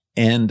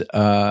 And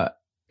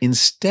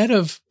instead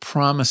of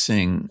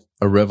promising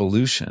a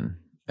revolution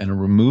and a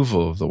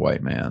removal of the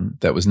white man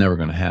that was never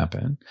going to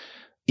happen,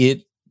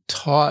 it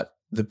taught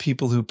the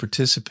people who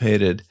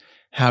participated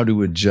how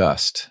to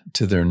adjust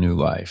to their new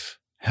life,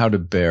 how to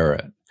bear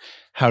it,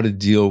 how to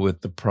deal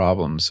with the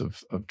problems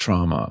of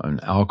trauma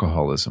and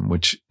alcoholism,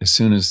 which as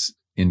soon as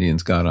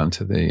Indians got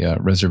onto the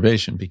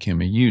reservation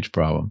became a huge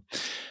problem.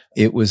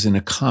 It was an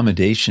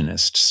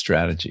accommodationist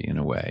strategy in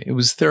a way. It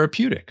was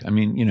therapeutic. I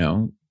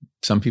mean,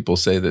 some people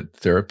say that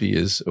therapy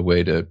is a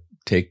way to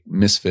take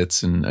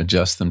misfits and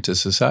adjust them to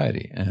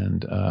society.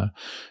 And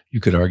you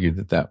could argue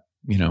that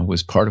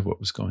was part of what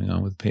was going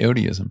on with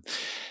peyoteism.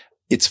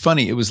 It's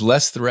funny, it was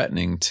less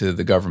threatening to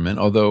the government,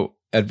 although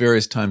at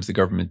various times the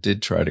government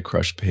did try to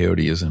crush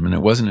peyoteism. And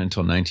it wasn't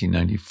until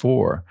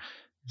 1994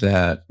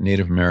 that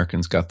Native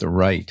Americans got the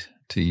right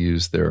to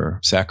use their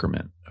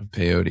sacrament of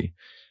peyote.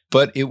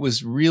 But it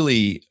was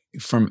really,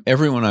 from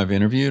everyone I've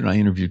interviewed, and I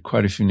interviewed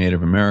quite a few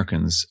Native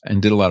Americans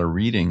and did a lot of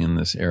reading in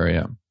this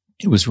area,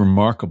 it was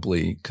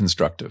remarkably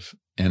constructive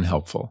and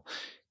helpful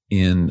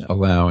in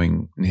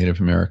allowing Native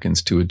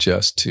Americans to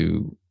adjust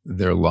to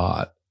their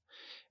lot.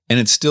 And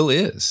it still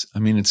is. I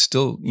mean, it's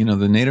still,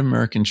 the Native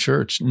American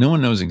church, no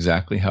one knows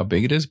exactly how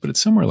big it is, but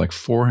it's somewhere like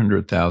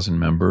 400,000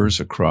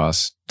 members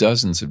across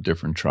dozens of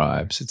different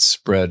tribes. It's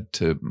spread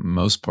to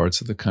most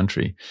parts of the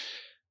country.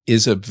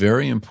 is a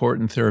very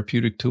important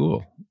therapeutic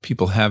tool.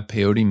 People have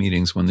peyote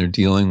meetings when they're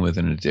dealing with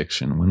an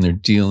addiction, when they're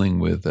dealing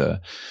with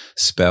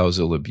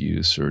spousal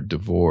abuse or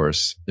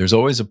divorce. There's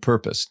always a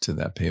purpose to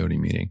that peyote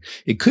meeting.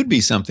 It could be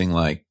something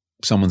like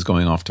someone's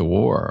going off to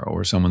war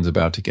or someone's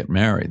about to get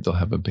married. They'll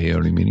have a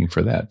peyote meeting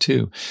for that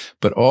too.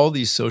 But all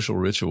these social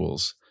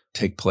rituals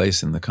take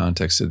place in the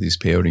context of these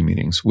peyote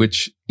meetings,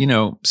 which,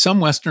 some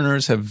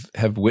Westerners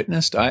have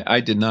witnessed. I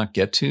did not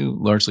get to,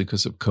 largely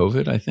because of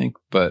COVID, I think,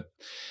 but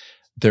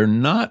they're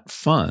not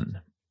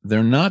fun.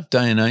 They're not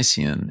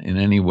Dionysian in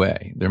any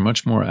way. They're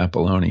much more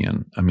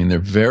Apollonian. I mean, they're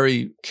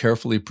very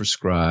carefully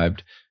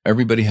prescribed.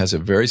 Everybody has a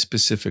very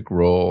specific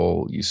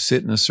role. You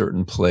sit in a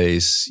certain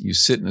place. You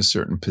sit in a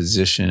certain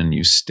position.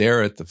 You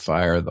stare at the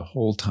fire the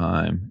whole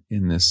time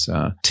in this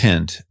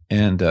tent.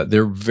 And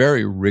they're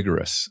very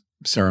rigorous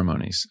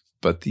ceremonies.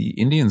 But the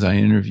Indians I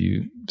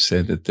interviewed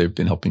say that they've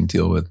been helping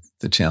deal with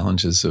the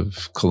challenges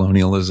of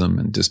colonialism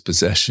and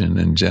dispossession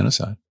and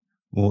genocide.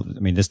 Well, I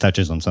mean, this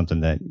touches on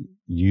something that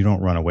you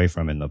don't run away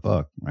from in the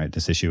book, right?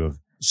 This issue of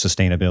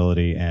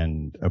sustainability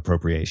and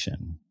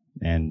appropriation.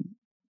 And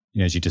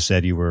as you just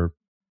said, you were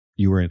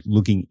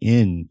looking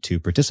into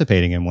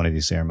participating in one of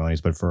these ceremonies,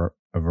 but for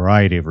a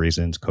variety of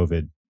reasons,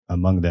 COVID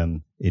among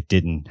them, it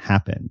didn't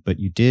happen. But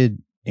you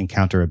did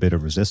encounter a bit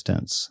of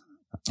resistance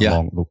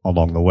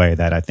along the way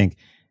that I think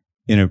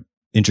in an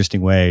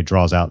interesting way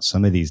draws out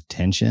some of these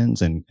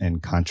tensions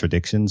and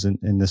contradictions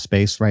in this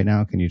space right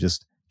now. Can you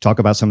just talk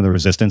about some of the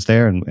resistance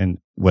there and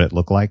what it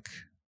looked like?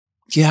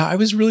 Yeah, I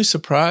was really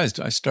surprised.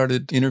 I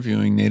started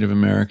interviewing Native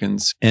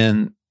Americans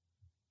and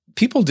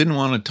people didn't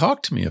want to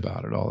talk to me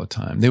about it all the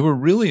time. They were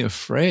really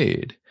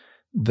afraid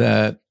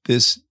that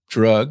this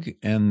drug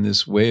and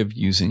this way of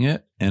using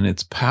it and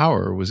its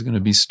power was going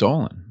to be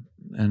stolen.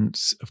 And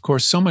of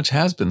course, so much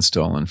has been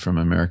stolen from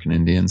American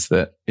Indians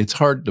that it's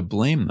hard to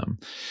blame them.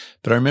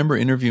 But I remember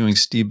interviewing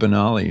Steve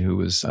Benally, who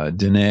was a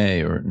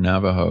Diné or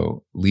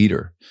Navajo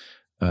leader,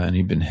 and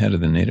he'd been head of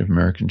the Native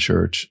American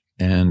Church.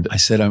 And I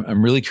said,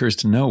 I'm really curious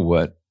to know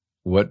what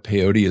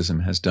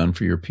peyoteism has done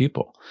for your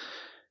people.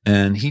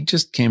 And he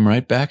just came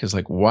right back as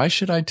like, why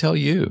should I tell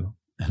you?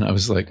 And I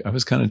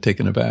was kind of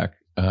taken aback.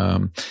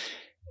 And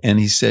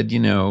he said,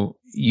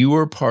 you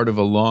were part of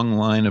a long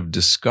line of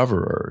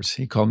discoverers.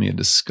 He called me a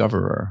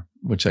discoverer,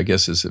 which I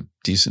guess is a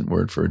decent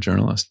word for a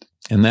journalist.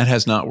 And that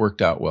has not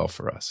worked out well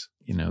for us.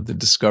 The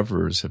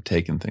discoverers have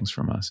taken things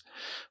from us.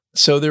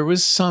 So there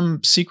was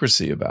some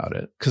secrecy about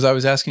it because I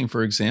was asking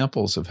for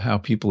examples of how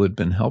people had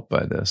been helped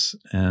by this.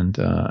 And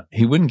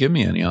he wouldn't give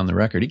me any on the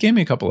record. He gave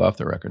me a couple off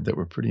the record that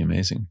were pretty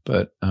amazing.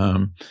 But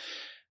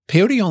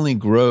peyote only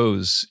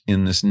grows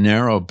in this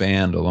narrow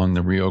band along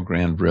the Rio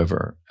Grande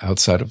River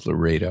outside of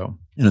Laredo.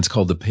 And it's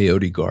called the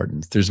Peyote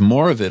Gardens. There's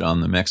more of it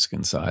on the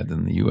Mexican side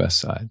than the U.S.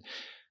 side.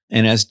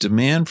 And as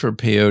demand for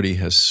peyote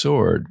has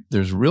soared,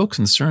 there's real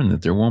concern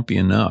that there won't be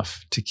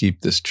enough to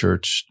keep this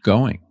church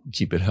going,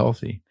 keep it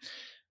healthy.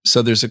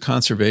 So there's a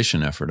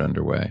conservation effort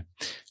underway.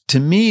 To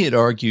me, it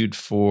argued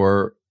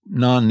for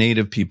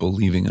non-Native people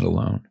leaving it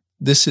alone.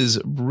 This is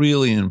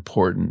really an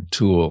important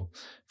tool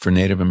for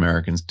Native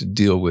Americans to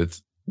deal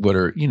with what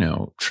are,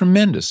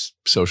 tremendous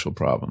social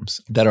problems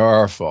that are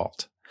our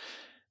fault.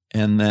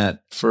 And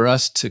that for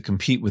us to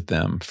compete with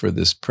them for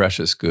this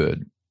precious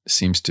good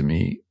seems to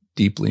me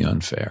deeply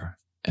unfair.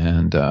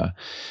 And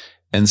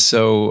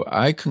so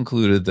I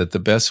concluded that the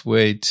best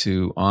way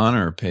to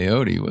honor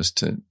peyote was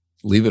to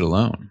leave it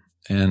alone.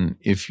 And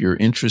if you're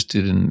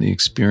interested in the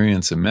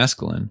experience of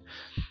mescaline,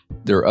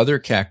 there are other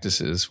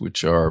cactuses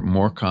which are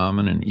more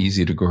common and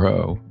easy to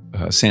grow,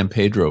 San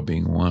Pedro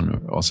being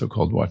one, also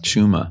called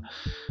Wachuma,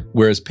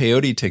 whereas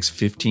peyote takes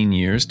 15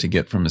 years to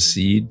get from a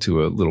seed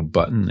to a little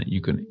button that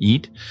you can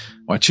eat.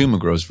 Wachuma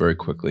grows very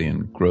quickly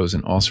and grows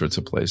in all sorts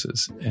of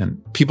places.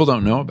 And people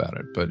don't know about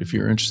it, but if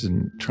you're interested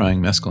in trying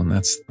mescaline,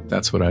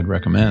 that's what I'd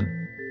recommend.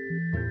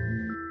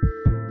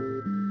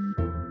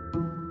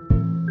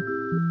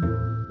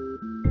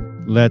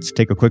 Let's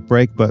take a quick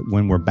break, but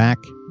when we're back,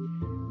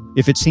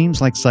 if it seems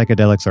like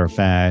psychedelics are a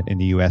fad in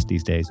the U.S.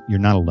 these days, you're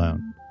not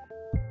alone.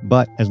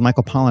 But as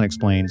Michael Pollan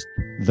explains,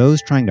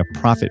 those trying to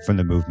profit from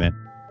the movement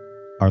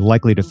are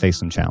likely to face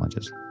some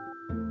challenges.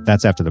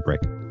 That's after the break.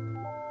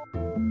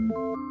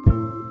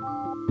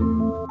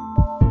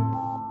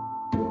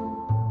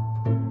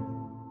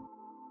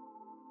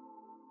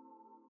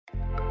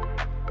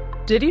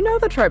 Did you know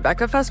the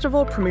Tribeca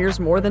Festival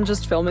premieres more than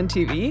just film and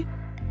TV?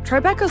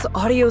 Tribeca's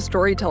audio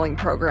storytelling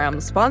program,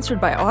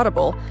 sponsored by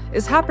Audible,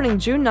 is happening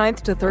June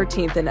 9th to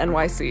 13th in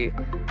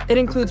NYC. It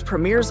includes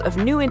premieres of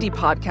new indie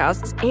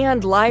podcasts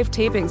and live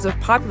tapings of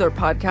popular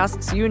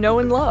podcasts you know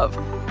and love.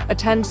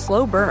 Attend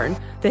Slow Burn,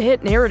 the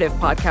hit narrative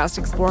podcast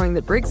exploring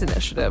the Briggs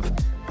Initiative.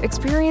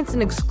 Experience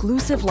an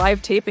exclusive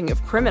live taping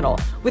of Criminal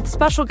with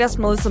special guest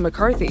Melissa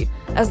McCarthy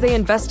as they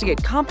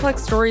investigate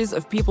complex stories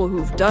of people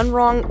who've done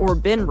wrong or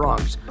been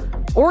wronged.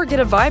 Or get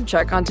a vibe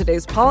check on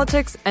today's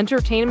politics,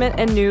 entertainment,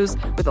 and news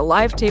with a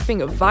live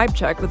taping of Vibe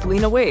Check with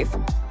Lena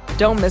Waithe.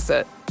 Don't miss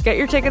it. Get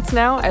your tickets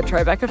now at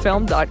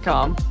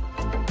tribecafilm.com.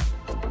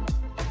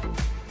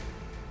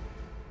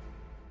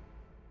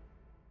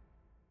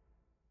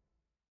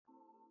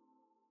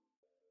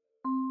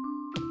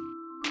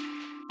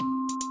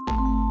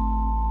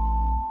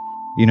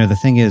 The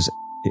thing is,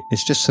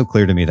 it's just so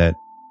clear to me that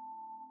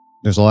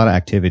there's a lot of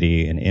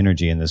activity and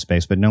energy in this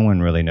space, but no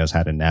one really knows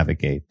how to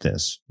navigate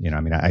this.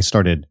 I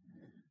started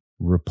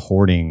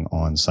reporting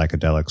on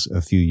psychedelics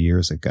a few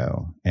years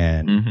ago,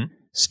 and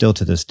still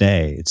to this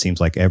day, it seems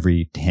like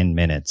every 10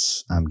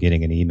 minutes I'm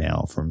getting an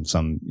email from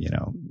some,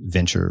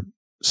 venture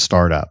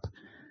startup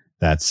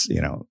that's,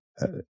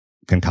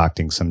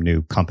 concocting some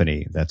new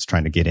company that's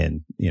trying to get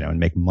in, and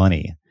make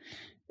money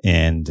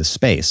in the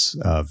space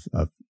of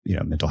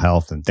mental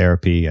health and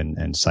therapy and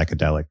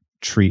psychedelic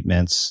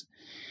treatments.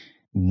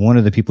 One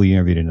of the people you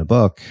interviewed in the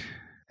book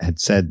had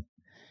said,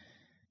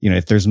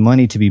 if there's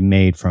money to be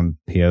made from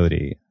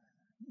peyote,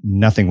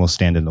 nothing will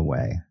stand in the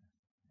way.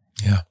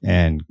 Yeah.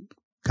 And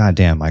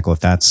goddamn, Michael, if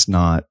that's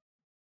not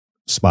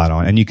spot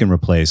on, and you can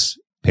replace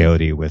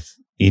peyote with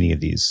any of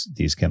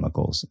these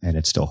chemicals and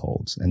it still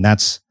holds. And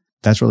that's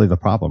really the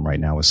problem right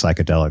now with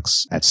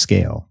psychedelics at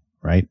scale,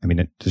 right?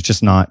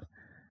 There's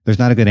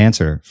not a good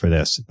answer for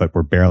this, but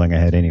we're barreling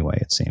ahead anyway,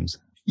 it seems.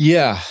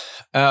 Yeah,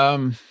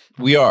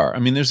 we are.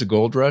 There's a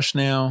gold rush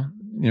now.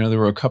 There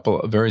were a couple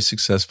of very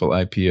successful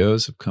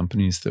IPOs of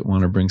companies that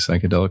want to bring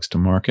psychedelics to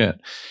market.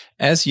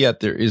 As yet,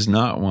 there is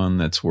not one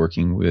that's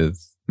working with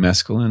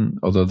mescaline,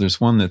 although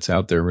there's one that's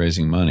out there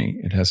raising money.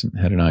 It hasn't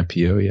had an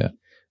IPO yet.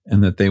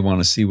 And that they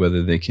want to see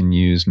whether they can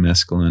use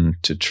mescaline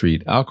to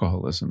treat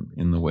alcoholism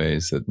in the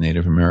ways that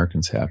Native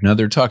Americans have. Now,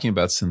 they're talking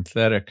about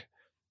synthetic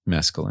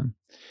mescaline.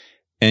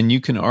 And you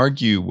can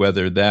argue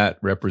whether that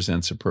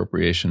represents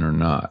appropriation or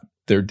not.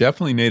 There are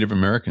definitely Native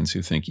Americans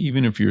who think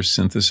even if you're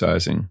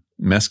synthesizing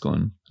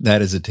mescaline,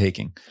 that is a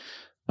taking.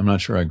 I'm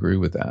not sure I agree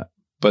with that.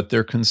 But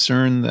they're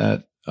concerned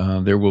that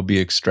there will be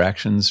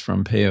extractions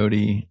from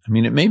peyote.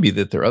 It may be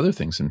that there are other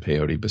things in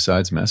peyote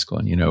besides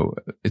mescaline.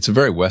 It's a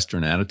very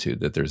Western attitude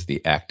that there's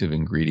the active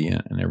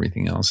ingredient and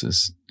everything else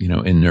is,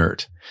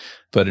 inert.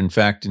 But in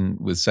fact,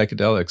 with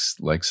psychedelics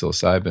like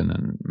psilocybin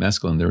and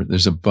mescaline,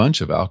 there's a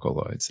bunch of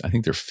alkaloids. I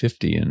think there are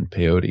 50 in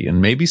peyote,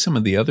 and maybe some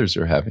of the others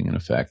are having an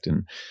effect,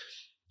 and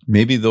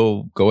maybe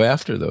they'll go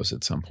after those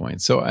at some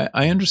point. So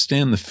I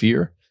understand the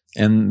fear.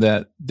 And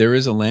that there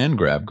is a land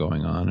grab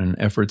going on and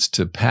efforts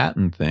to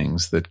patent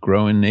things that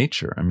grow in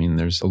nature.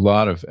 There's a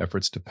lot of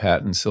efforts to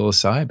patent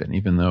psilocybin,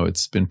 even though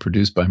it's been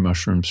produced by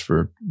mushrooms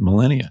for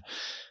millennia.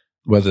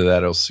 Whether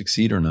that'll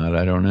succeed or not,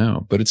 I don't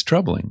know. But it's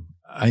troubling.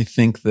 I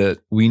think that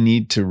we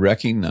need to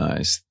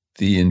recognize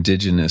the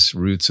indigenous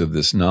roots of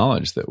this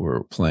knowledge that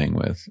we're playing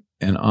with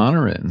and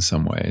honor it in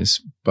some ways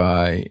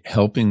by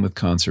helping with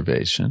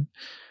conservation,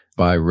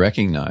 by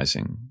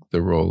recognizing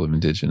the role of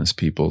indigenous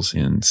peoples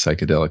in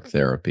psychedelic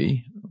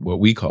therapy, what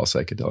we call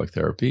psychedelic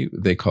therapy.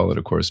 They call it,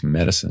 of course,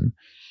 medicine.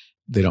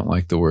 They don't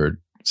like the word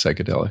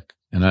psychedelic,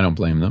 and I don't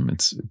blame them.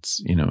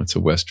 It's a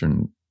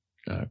Western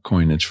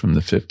coinage from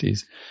the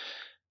 50s.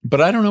 But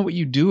I don't know what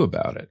you do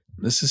about it.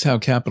 This is how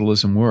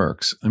capitalism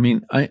works.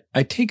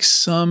 I take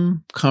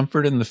some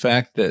comfort in the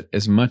fact that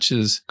as much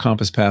as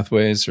Compass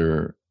Pathways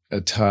or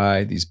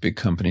Atai, these big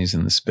companies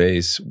in the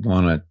space,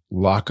 want to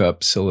lock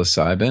up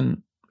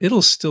psilocybin,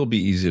 it'll still be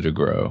easy to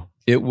grow.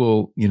 It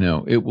will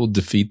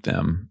defeat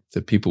them,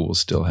 that people will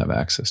still have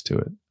access to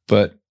it.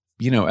 But,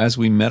 as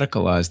we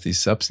medicalize these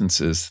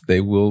substances,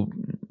 they will,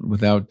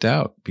 without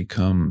doubt,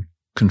 become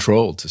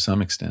controlled to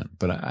some extent.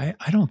 But I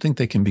don't think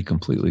they can be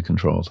completely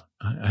controlled.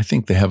 I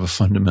think they have a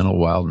fundamental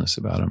wildness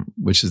about them,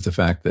 which is the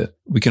fact that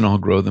we can all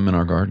grow them in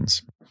our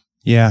gardens.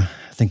 Yeah,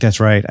 I think that's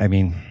right.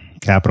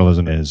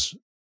 Capitalism is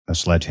a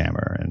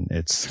sledgehammer, and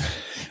it's,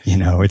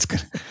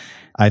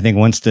 I think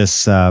once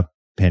this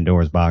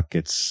Pandora's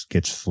box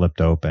gets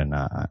flipped open,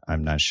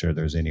 I'm not sure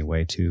there's any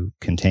way to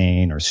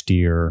contain or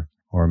steer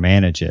or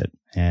manage it.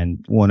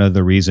 And one of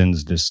the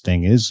reasons this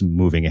thing is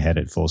moving ahead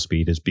at full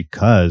speed is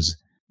because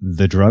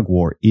the drug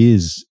war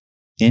is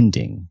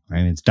ending.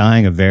 It's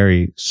dying a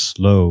very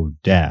slow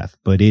death,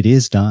 but it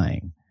is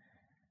dying.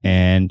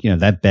 And,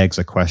 that begs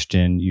a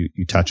question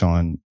you touch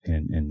on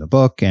in the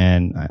book.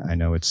 And I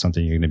know it's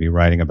something you're going to be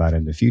writing about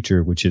in the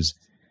future, which is,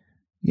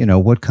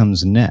 what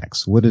comes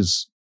next? What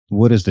does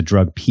the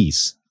drug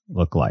piece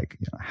look like?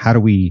 How do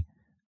we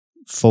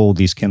fold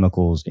these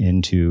chemicals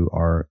into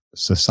our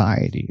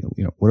society?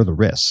 What are the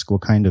risks?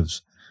 What kind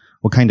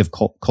of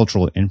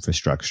cultural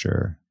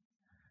infrastructure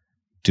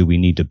do we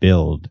need to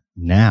build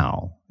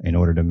now in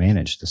order to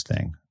manage this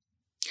thing?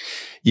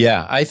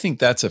 Yeah, I think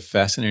that's a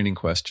fascinating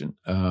question.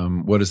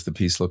 What does the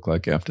piece look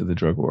like after the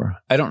drug war?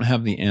 I don't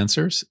have the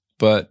answers,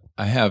 but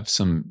I have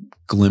some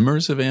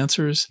glimmers of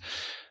answers.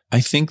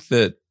 I think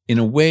that in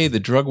a way, the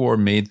drug war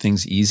made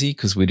things easy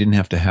because we didn't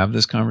have to have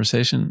this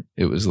conversation.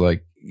 It was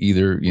like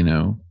either,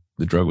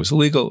 the drug was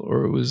illegal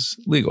or it was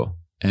legal.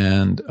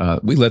 And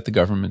we let the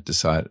government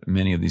decide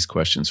many of these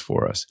questions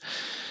for us.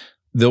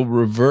 They'll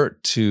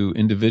revert to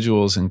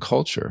individuals and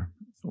culture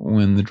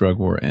when the drug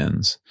war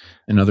ends.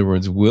 In other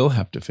words, we'll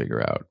have to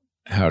figure out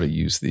how to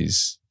use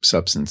these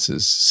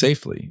substances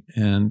safely.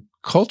 And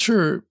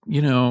culture,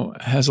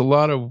 has a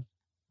lot of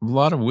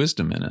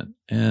wisdom in it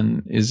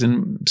and is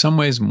in some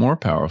ways more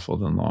powerful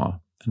than law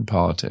and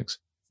politics.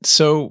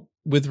 So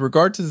with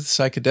regard to the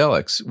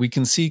psychedelics, we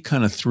can see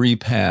kind of three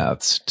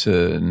paths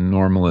to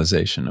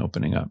normalization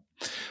opening up.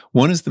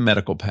 One is the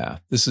medical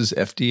path. This is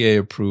FDA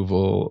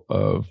approval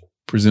of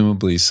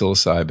presumably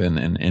psilocybin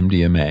and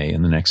MDMA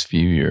in the next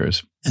few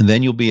years. And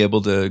then you'll be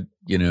able to,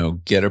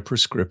 get a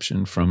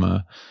prescription from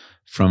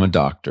a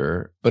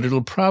doctor, but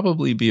it'll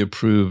probably be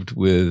approved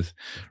with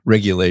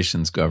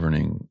regulations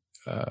governing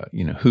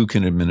who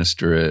can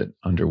administer it,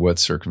 under what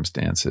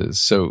circumstances.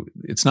 So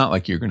it's not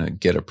like you're going to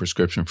get a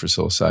prescription for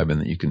psilocybin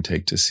that you can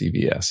take to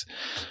CVS.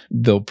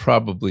 They'll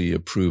probably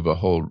approve a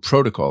whole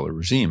protocol or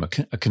regime,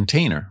 a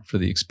container for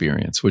the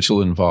experience, which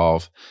will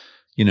involve,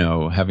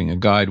 having a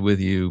guide with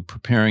you,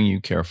 preparing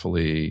you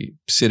carefully,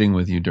 sitting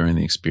with you during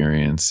the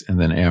experience, and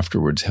then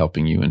afterwards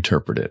helping you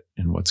interpret it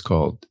in what's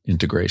called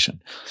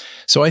integration.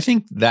 So I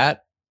think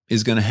that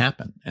is going to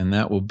happen, and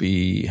that will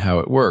be how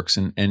it works.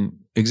 And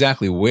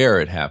exactly where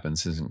it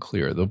happens isn't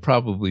clear. There'll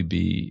probably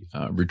be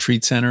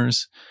retreat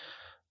centers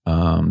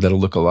that'll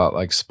look a lot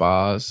like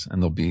spas,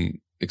 and they'll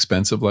be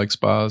expensive like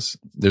spas.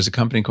 There's a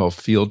company called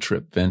Field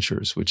Trip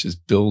Ventures, which is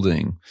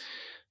building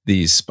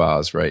these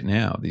spas right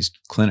now, these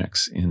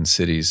clinics in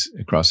cities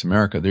across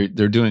America.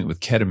 They're doing it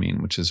with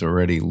ketamine, which is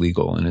already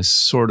legal and is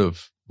sort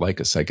of like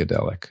a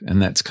psychedelic.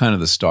 And that's kind of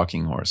the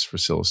stalking horse for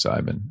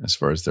psilocybin as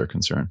far as they're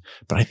concerned.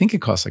 But I think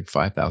it costs like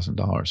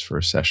 $5,000 for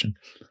a session.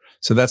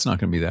 So that's not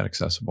going to be that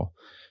accessible.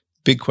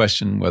 Big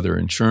question whether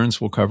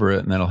insurance will cover it,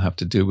 and that'll have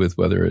to do with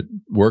whether it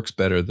works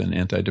better than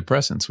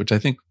antidepressants, which I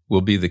think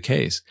will be the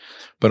case,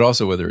 but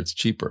also whether it's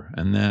cheaper.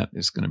 And that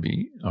is going to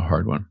be a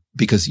hard one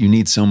because you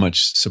need so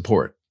much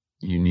support.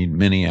 You need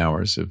many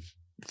hours of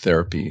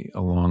therapy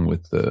along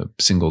with the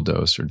single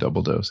dose or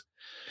double dose.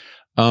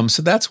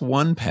 So that's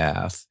one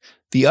path.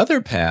 The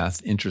other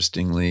path,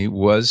 interestingly,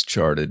 was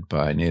charted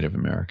by Native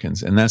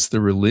Americans, and that's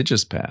the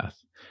religious path.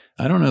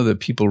 I don't know that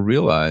people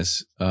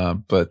realize,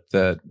 but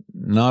that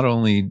not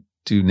only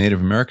do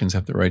Native Americans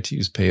have the right to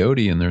use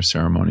peyote in their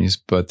ceremonies,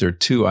 but there are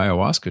 2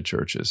 ayahuasca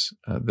churches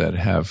that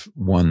have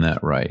won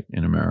that right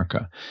in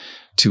America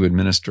to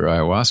administer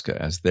ayahuasca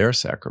as their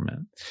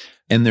sacrament.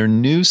 And there are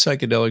new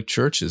psychedelic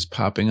churches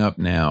popping up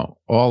now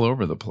all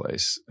over the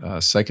place.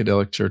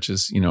 Psychedelic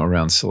churches,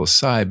 around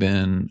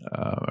psilocybin,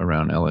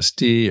 around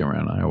LSD,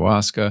 around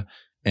ayahuasca.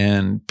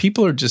 And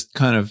people are just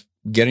kind of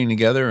getting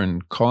together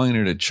and calling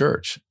it a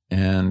church.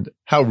 And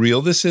how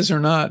real this is or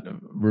not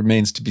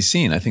remains to be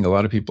seen. I think a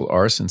lot of people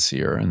are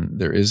sincere, and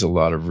there is a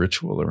lot of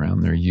ritual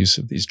around their use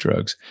of these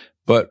drugs.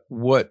 But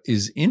what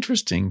is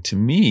interesting to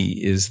me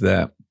is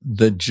that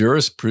the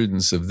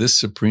jurisprudence of this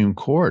Supreme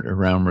Court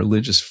around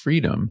religious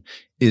freedom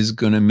is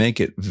going to make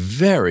it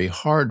very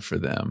hard for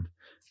them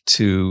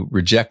to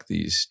reject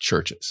these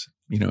churches.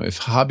 If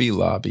Hobby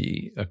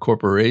Lobby, a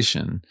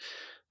corporation,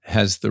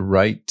 has the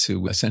right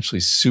to essentially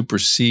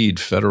supersede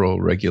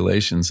federal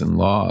regulations and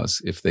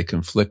laws if they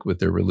conflict with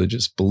their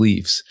religious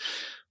beliefs,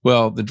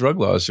 well, the drug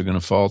laws are going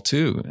to fall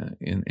too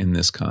in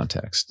this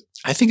context.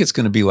 I think it's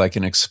going to be like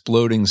an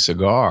exploding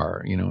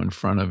cigar, in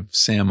front of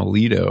Sam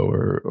Alito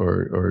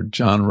or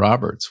John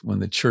Roberts when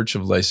the Church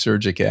of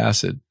Lysergic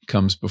Acid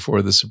comes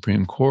before the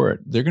Supreme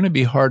Court. They're going to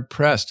be hard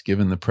pressed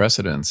given the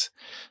precedents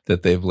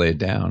that they've laid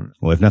down.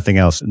 Well, if nothing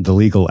else, the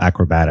legal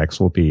acrobatics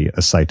will be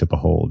a sight to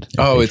behold.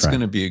 Oh, it's going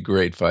to be a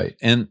great fight.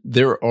 And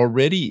there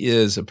already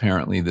is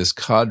apparently this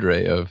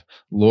cadre of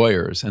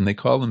lawyers, and they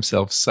call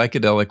themselves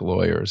psychedelic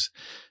lawyers,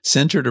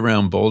 centered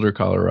around Boulder,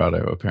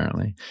 Colorado,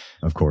 apparently.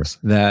 Of course.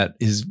 That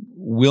is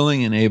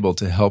willing and able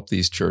to help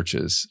these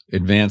churches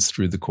advance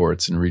through the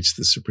courts and reach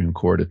the Supreme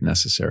Court if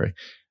necessary.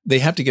 They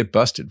have to get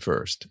busted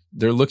first.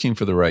 They're looking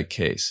for the right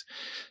case.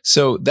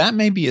 So that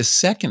may be a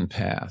second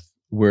path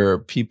where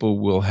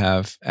people will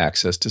have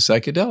access to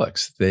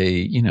psychedelics.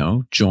 They,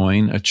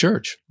 join a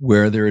church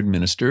where they're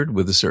administered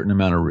with a certain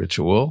amount of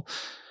ritual.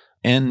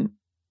 And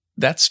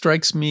that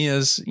strikes me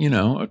as,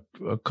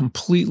 a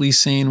completely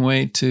sane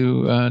way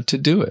to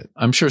do it.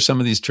 I'm sure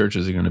some of these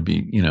churches are going to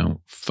be,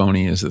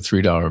 phony as a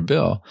 $3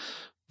 bill,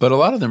 but a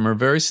lot of them are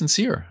very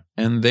sincere,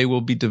 and they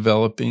will be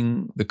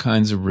developing the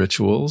kinds of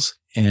rituals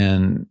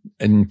and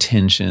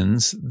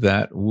intentions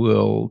that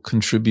will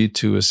contribute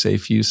to a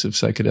safe use of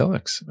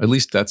psychedelics. At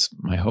least that's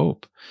my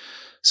hope.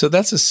 So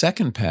that's a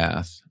second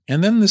path.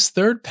 And then this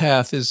third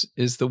path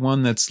is the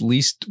one that's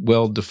least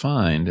well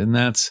defined, and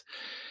that's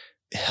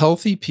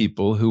healthy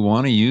people who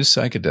want to use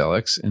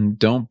psychedelics and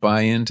don't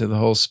buy into the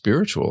whole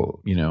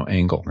spiritual,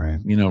 angle. Right.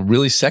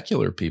 Really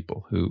secular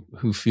people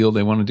who feel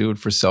they want to do it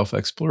for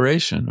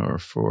self-exploration or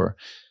for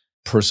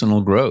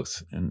personal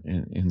growth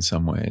in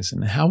some ways.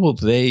 And how will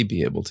they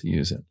be able to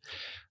use it?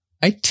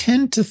 I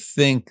tend to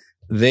think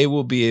they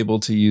will be able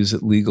to use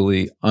it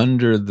legally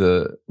under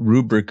the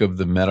rubric of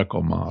the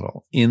medical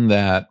model, in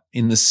that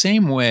in the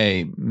same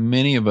way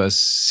many of us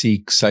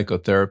seek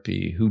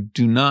psychotherapy who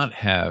do not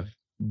have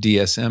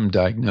DSM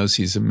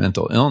diagnoses of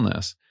mental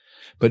illness,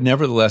 but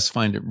nevertheless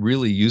find it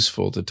really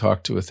useful to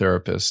talk to a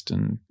therapist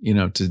and,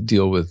 to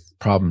deal with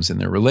problems in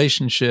their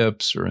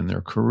relationships or in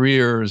their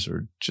careers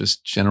or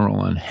just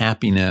general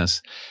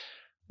unhappiness.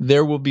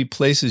 there will be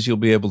places you'll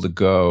be able to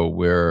go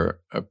where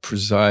a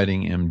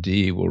presiding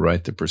MD will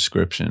write the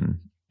prescription,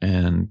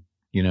 and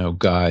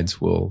guides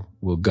will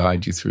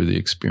guide you through the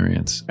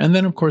experience. And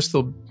then, of course,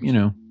 they'll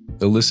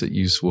illicit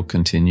use will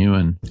continue,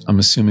 and I'm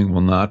assuming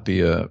will not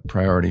be a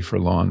priority for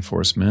law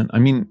enforcement. I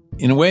mean,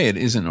 in a way, it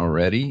isn't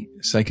already.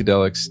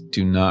 Psychedelics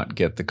do not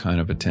get the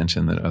kind of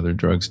attention that other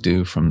drugs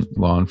do from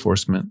law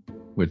enforcement,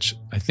 which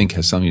I think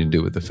has something to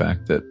do with the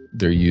fact that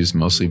they're used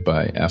mostly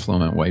by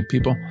affluent white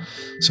people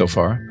so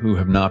far, who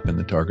have not been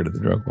the target of the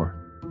drug war.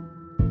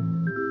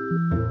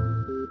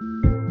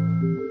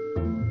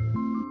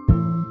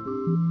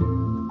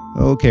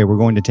 Okay, we're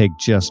going to take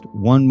just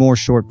one more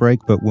short break,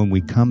 but when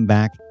we come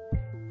back,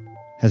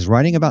 has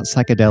writing about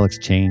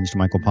psychedelics changed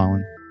Michael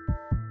Pollan?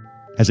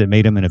 Has it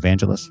made him an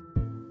evangelist?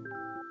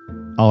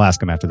 I'll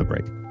ask him after the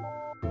break.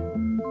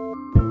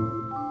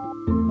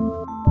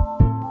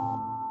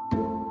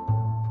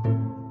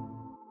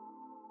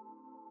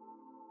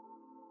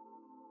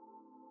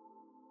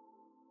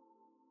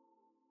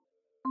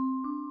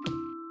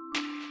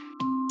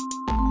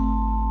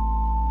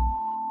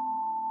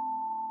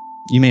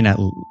 You may not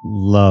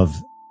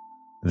love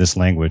this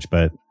language,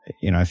 but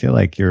I feel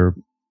like you're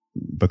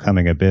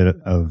becoming a bit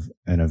of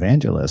an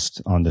evangelist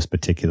on this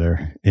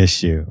particular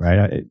issue,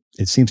 right?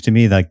 It seems to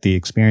me like the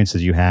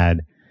experiences you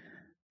had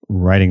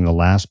writing the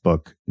last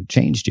book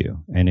changed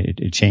you, and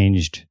it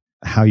changed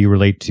how you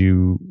relate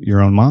to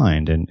your own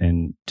mind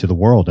and to the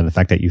world. And the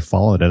fact that you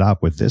followed it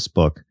up with this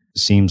book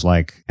seems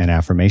like an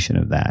affirmation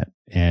of that.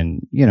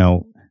 And,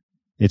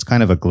 it's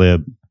kind of a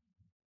glib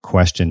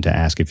question to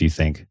ask if you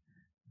think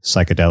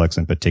psychedelics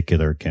in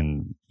particular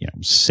can,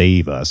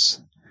 save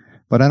us.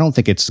 But I don't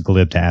think it's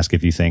glib to ask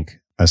if you think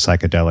a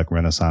psychedelic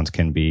renaissance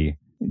can be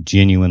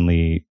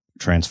genuinely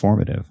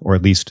transformative, or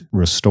at least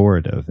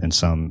restorative in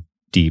some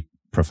deep,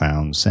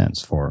 profound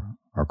sense for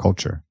our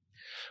culture.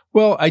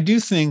 Well, I do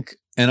think,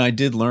 and I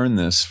did learn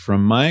this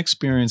from my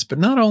experience, but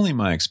not only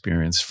my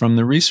experience, from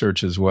the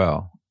research as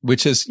well,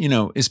 which is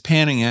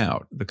panning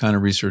out, the kind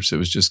of research that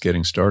was just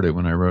getting started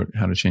when I wrote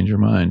How to Change Your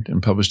Mind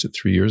and published it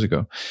 3 years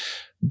ago,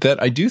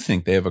 that I do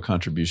think they have a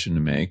contribution to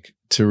make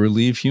to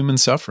relieve human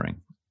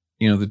suffering.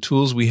 The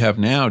tools we have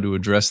now to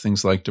address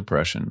things like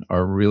depression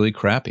are really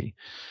crappy.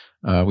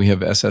 We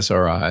have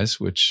SSRIs,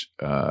 which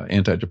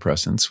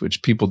antidepressants,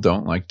 which people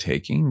don't like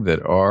taking,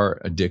 that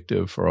are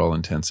addictive for all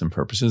intents and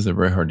purposes. They're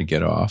very hard to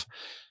get off.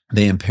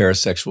 They impair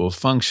sexual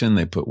function.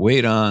 They put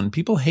weight on.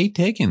 People hate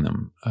taking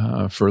them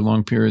for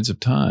long periods of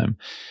time.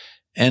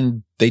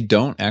 And they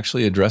don't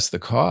actually address the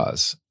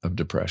cause of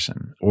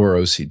depression or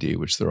OCD,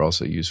 which they're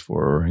also used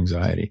for, or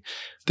anxiety.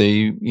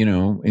 They,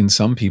 in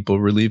some people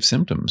relieve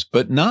symptoms,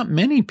 but not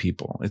many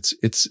people.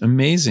 It's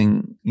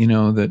amazing,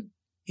 that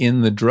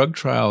in the drug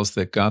trials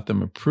that got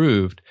them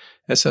approved,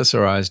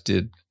 SSRIs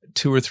did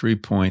 2 or 3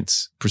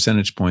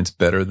 percentage points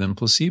better than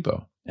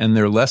placebo. And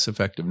they're less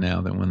effective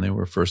now than when they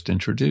were first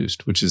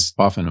introduced, which is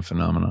often a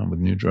phenomenon with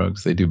new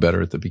drugs. They do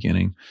better at the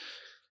beginning.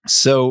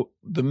 So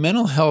the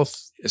mental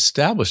health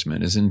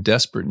establishment is in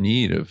desperate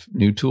need of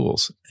new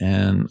tools.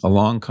 And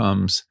along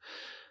comes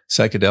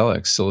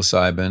psychedelics,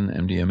 psilocybin,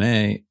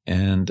 MDMA,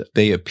 and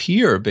they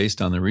appear,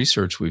 based on the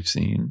research we've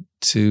seen,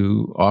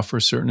 to offer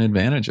certain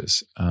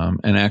advantages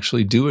and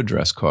actually do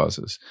address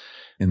causes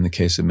in the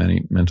case of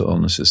many mental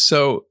illnesses.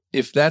 So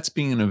if that's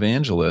being an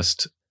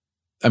evangelist,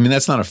 I mean,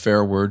 that's not a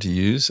fair word to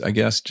use, I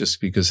guess, just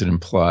because it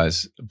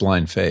implies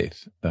blind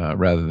faith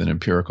rather than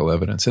empirical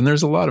evidence. And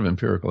there's a lot of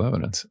empirical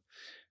evidence.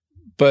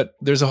 But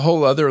there's a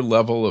whole other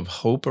level of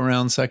hope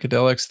around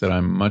psychedelics that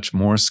I'm much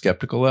more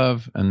skeptical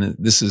of. And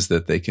this is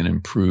that they can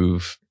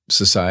improve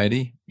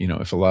society.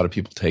 If a lot of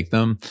people take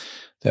them,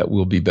 that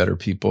we'll be better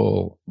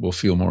people, we'll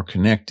feel more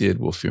connected,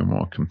 we'll feel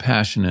more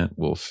compassionate,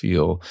 we'll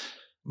feel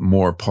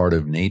more part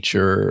of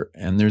nature.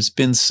 And there's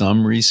been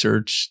some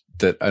research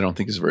that I don't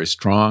think is very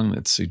strong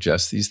that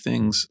suggests these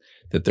things,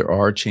 that there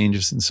are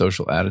changes in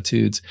social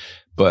attitudes.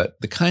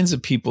 But the kinds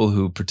of people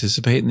who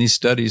participate in these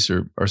studies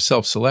are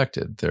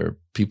self-selected. They're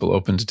people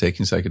open to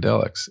taking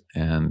psychedelics.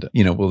 And,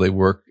 will they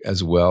work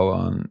as well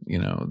on,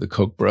 the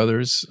Koch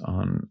brothers,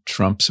 on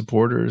Trump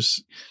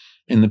supporters?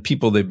 And the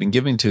people they've been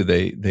giving to,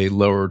 they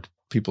lowered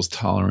people's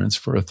tolerance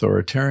for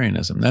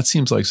authoritarianism. That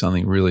seems like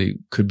something really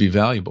could be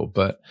valuable.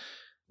 But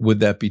would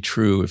that be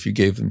true if you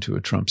gave them to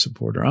a Trump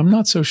supporter? I'm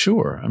not so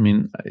sure. I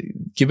mean,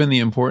 given the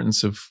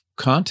importance of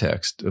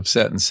context, of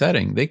set and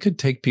setting, they could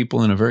take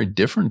people in a very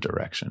different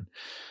direction.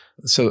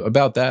 So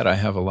about that, I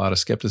have a lot of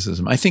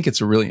skepticism. I think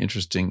it's a really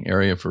interesting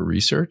area for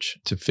research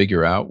to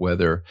figure out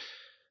whether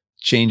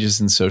changes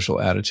in social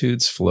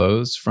attitudes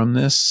flows from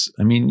this.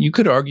 I mean, you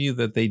could argue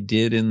that they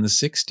did in the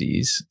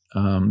 60s.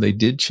 They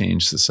did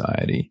change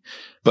society,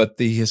 but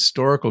the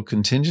historical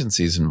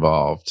contingencies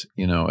involved,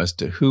 as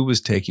to who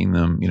was taking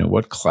them,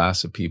 what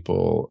class of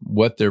people,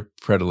 what their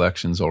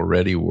predilections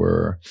already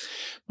were.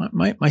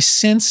 My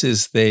sense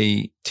is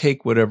they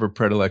take whatever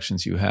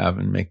predilections you have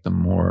and make them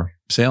more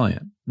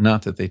salient,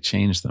 not that they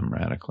change them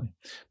radically.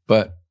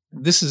 But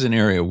this is an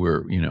area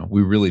where,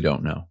 we really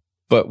don't know.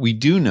 But we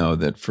do know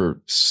that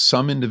for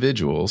some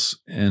individuals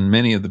and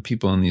many of the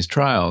people in these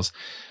trials,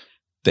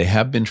 they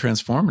have been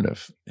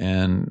transformative.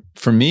 And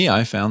for me,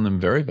 I found them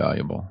very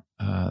valuable,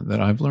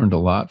 that I've learned a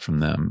lot from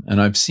them.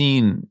 And I've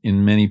seen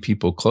in many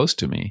people close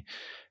to me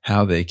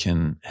how they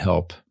can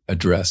help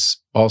address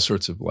all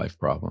sorts of life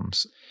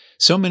problems.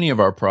 So many of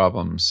our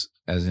problems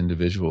as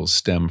individuals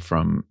stem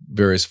from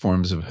various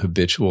forms of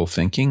habitual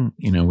thinking.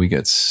 We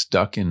get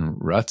stuck in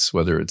ruts,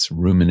 whether it's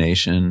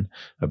rumination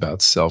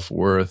about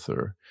self-worth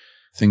or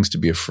things to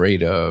be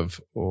afraid of,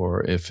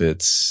 or if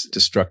it's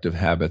destructive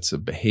habits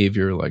of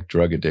behavior like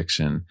drug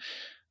addiction.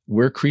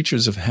 We're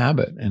creatures of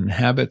habit, and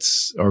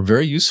habits are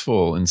very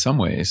useful in some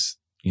ways.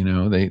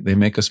 They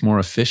make us more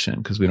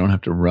efficient because we don't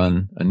have to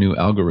run a new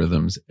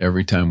algorithms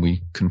every time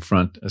we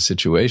confront a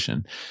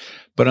situation.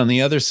 But on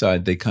the other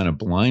side, they kind of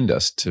blind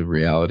us to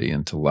reality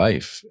and to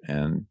life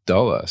and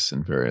dull us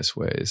in various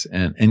ways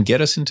and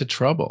get us into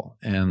trouble.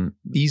 And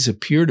these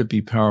appear to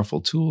be powerful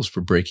tools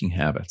for breaking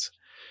habits.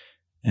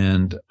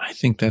 And I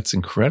think that's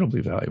incredibly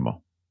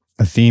valuable.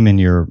 A theme in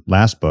your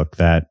last book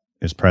that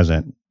is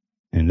present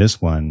in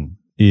this one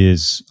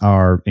is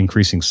our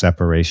increasing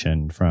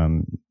separation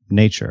from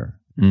nature.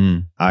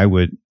 I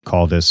would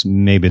call this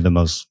maybe the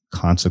most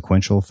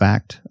consequential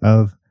fact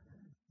of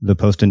the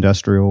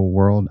post-industrial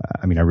world.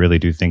 I mean, I really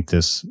do think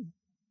this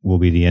will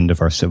be the end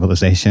of our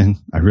civilization.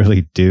 I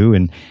really do.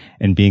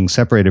 And being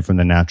separated from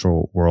the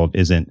natural world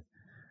isn't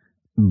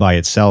by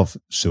itself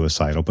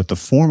suicidal, but the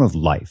form of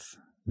life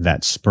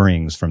that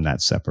springs from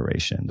that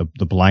separation,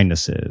 the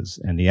blindnesses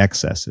and the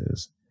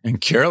excesses.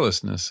 And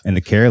carelessness. And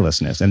the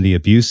carelessness and the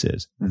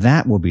abuses,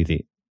 that will be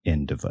the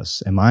end of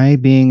us. Am I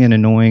being an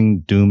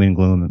annoying doom and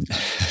gloom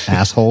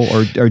asshole?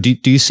 Or do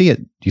you see it?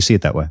 Do you see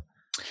it that way?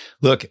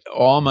 Look,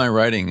 all my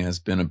writing has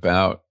been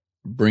about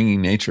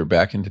bringing nature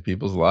back into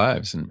people's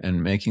lives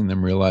and making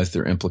them realize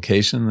their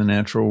implication in the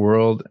natural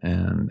world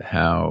and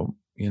how,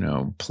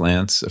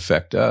 plants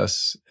affect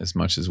us as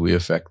much as we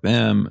affect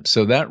them.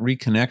 So that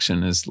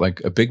reconnection is like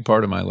a big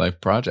part of my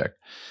life project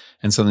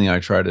and something I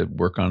try to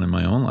work on in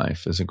my own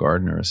life as a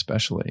gardener,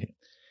 especially.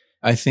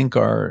 I think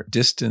our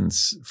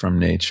distance from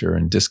nature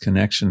and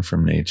disconnection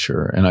from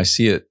nature, and I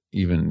see it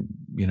even,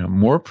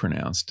 more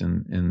pronounced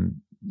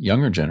in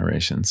younger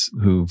generations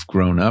who've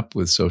grown up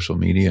with social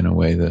media in a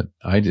way that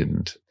I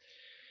didn't.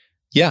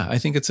 Yeah, I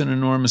think it's an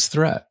enormous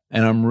threat.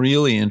 And I'm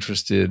really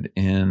interested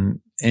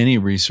in any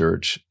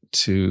research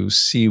to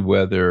see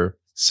whether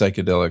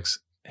psychedelics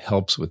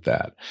helps with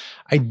that.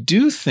 I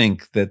do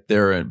think that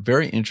they're a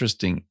very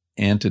interesting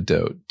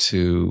antidote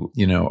to,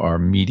 our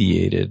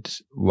mediated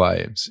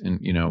lives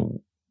and,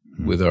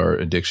 with our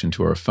addiction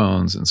to our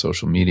phones and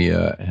social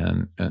media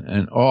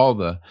and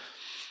all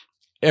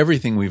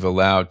everything we've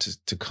allowed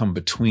to come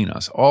between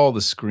us, all the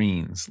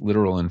screens,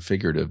 literal and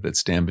figurative, that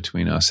stand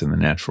between us and the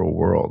natural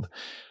world.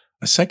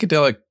 A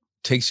psychedelic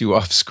takes you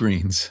off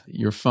screens.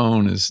 Your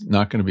phone is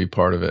not going to be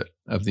part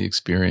of the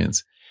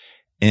experience.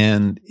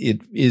 And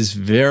it is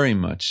very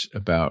much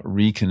about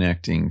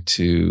reconnecting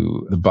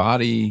to the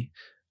body,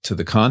 to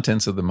the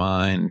contents of the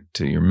mind,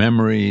 to your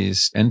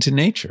memories, and to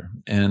nature.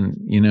 And,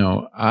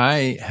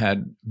 I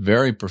had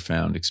very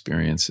profound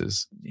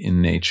experiences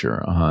in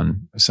nature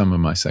on some of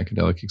my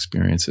psychedelic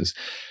experiences.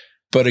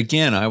 But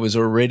again, I was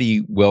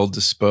already well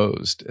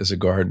disposed as a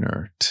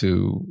gardener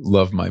to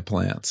love my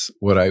plants.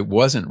 What I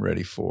wasn't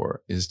ready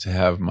for is to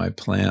have my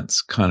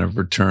plants kind of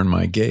return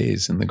my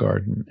gaze in the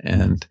garden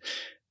and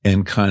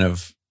kind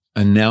of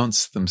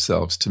announce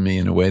themselves to me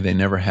in a way they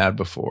never had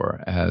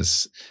before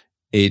as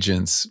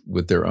agents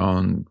with their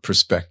own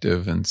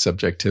perspective and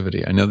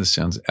subjectivity. I know this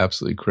sounds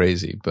absolutely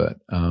crazy, but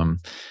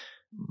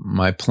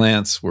my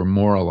plants were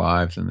more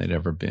alive than they'd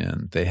ever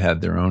been. They had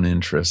their own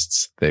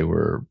interests. They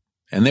were,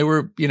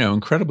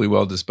 incredibly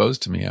well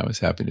disposed to me. I was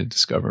happy to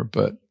discover,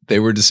 but they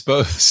were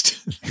disposed.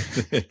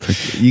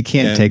 You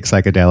can't take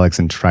psychedelics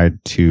and try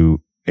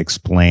to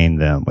explain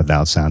them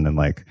without sounding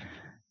like,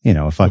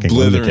 a fucking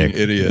lunatic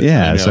idiot.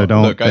 Yeah. So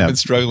don't look. I've been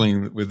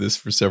struggling with this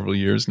for several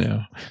years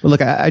now. But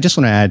look, I just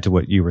want to add to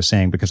what you were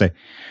saying because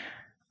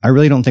I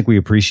really don't think we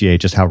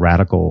appreciate just how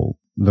radical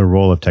the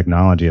role of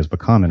technology has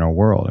become in our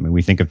world. I mean,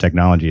 we think of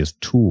technology as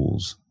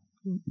tools,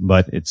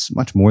 but it's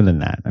much more than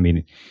that. I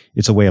mean,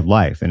 it's a way of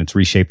life and it's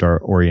reshaped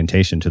our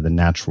orientation to the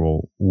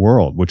natural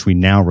world, which we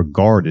now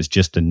regard as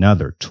just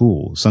another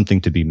tool, something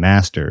to be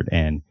mastered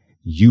and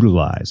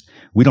utilized.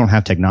 We don't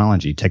have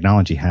technology.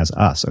 Technology has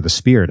us, or the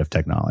spirit of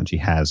technology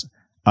has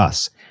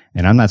us.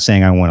 And I'm not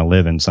saying I want to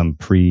live in some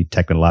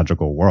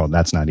pre-technological world.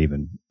 That's not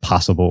even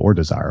possible or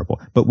desirable.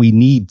 But we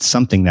need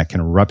something that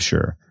can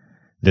rupture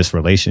this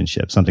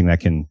relationship, something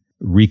that can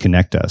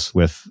reconnect us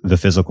with the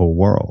physical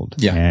world.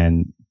 Yeah.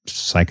 And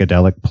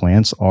psychedelic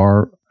plants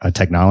are a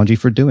technology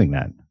for doing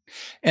that.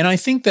 And I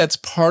think that's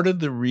part of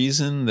the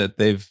reason that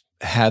they've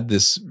had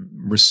this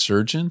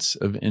resurgence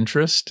of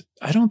interest.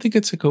 I don't think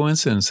it's a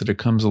coincidence that it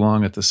comes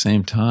along at the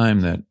same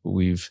time that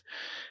we've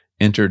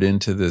entered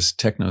into this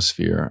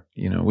technosphere,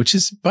 which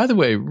is, by the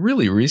way,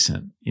 really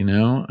recent,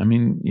 I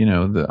mean,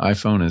 the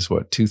iPhone is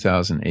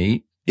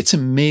 2008. It's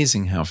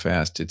amazing how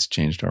fast it's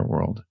changed our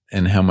world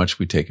and how much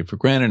we take it for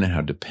granted and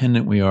how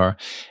dependent we are.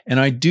 And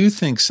I do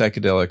think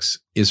psychedelics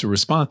is a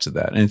response to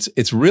that. And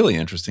it's really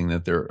interesting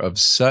that they're of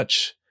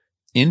such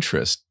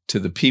interest to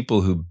the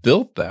people who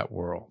built that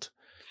world,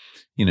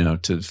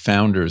 to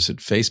founders at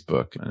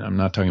Facebook. And I'm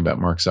not talking about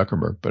Mark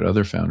Zuckerberg, but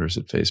other founders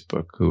at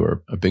Facebook who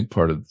are a big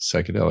part of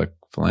psychedelic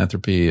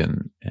philanthropy.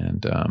 And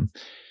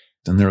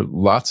there are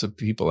lots of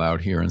people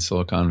out here in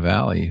Silicon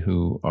Valley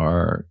who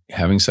are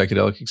having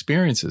psychedelic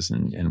experiences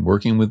and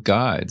working with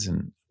guides.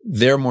 And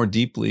they're more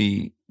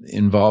deeply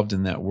involved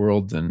in that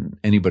world than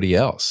anybody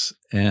else.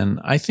 And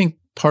I think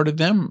part of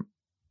them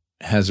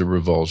has a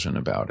revulsion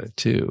about it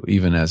too,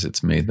 even as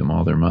it's made them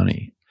all their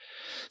money.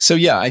 So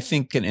yeah, I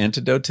think an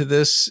antidote to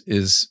this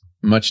is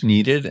much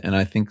needed. And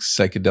I think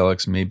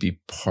psychedelics may be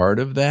part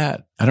of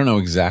that. I don't know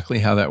exactly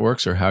how that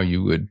works or how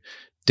you would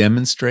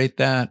demonstrate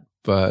that,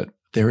 but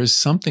there is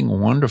something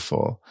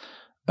wonderful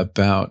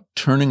about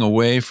turning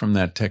away from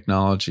that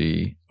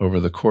technology over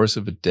the course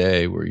of a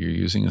day where you're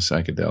using a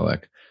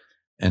psychedelic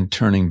and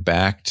turning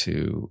back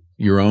to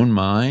your own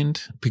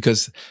mind,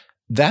 because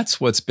that's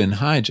what's been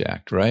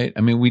hijacked, right?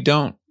 I mean, we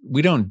don't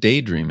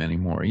daydream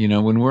anymore.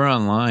 When we're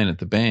online at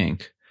the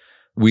bank,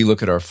 we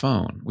look at our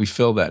phone, we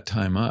fill that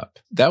time up.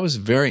 That was a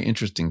very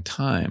interesting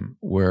time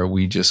where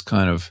we just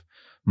kind of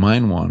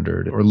mind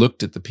wandered or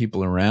looked at the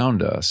people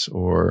around us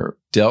or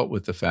dealt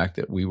with the fact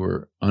that we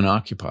were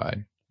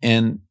unoccupied.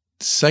 And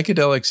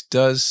psychedelics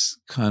does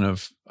kind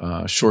of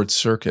short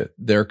circuit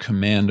their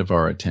command of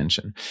our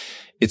attention.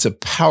 It's a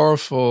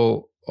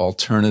powerful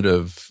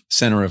alternative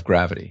center of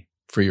gravity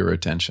for your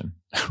attention,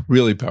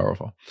 really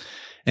powerful.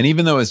 And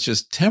even though it's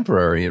just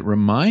temporary, it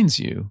reminds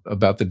you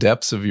about the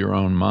depths of your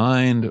own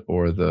mind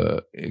or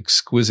the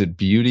exquisite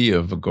beauty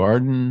of a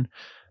garden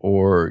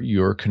or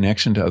your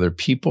connection to other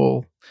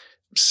people.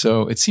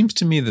 So it seems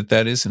to me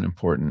that is an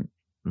important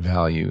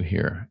value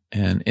here.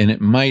 And it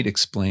might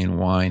explain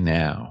why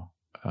now.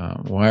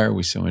 Why are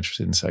we so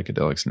interested in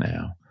psychedelics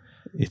now?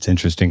 It's an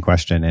interesting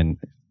question. And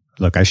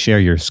look, I share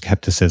your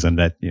skepticism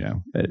that,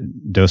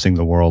 dosing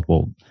the world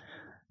will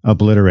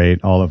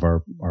obliterate all of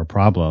our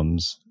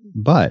problems.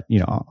 But,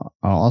 I'll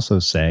also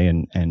say,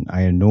 and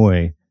I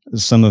annoy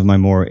some of my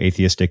more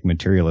atheistic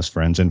materialist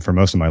friends. And for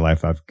most of my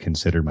life, I've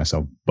considered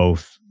myself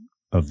both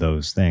of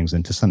those things.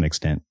 And to some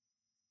extent,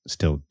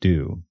 still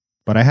do.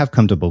 But I have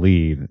come to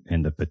believe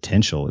in the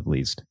potential, at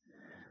least,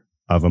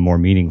 of a more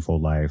meaningful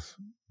life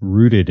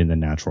rooted in the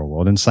natural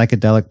world. And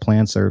psychedelic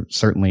plants are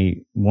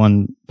certainly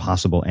one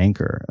possible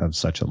anchor of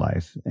such a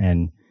life.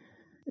 And,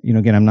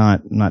 again,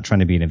 I'm not trying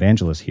to be an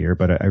evangelist here,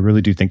 but I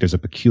really do think there's a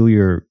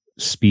peculiar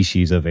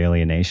species of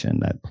alienation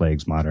that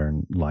plagues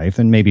modern life.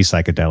 And maybe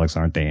psychedelics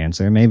aren't the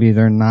answer. Maybe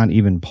they're not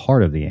even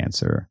part of the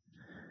answer.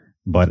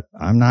 But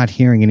I'm not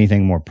hearing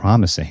anything more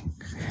promising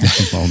at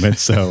the moment.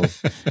 So,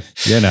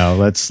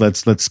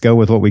 let's go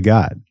with what we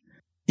got.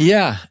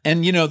 Yeah.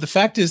 And, the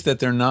fact is that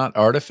they're not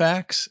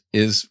artifacts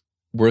is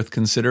worth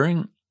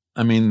considering.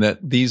 I mean,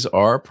 that these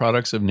are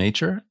products of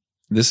nature.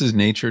 This is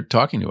nature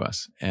talking to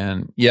us.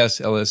 And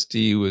yes,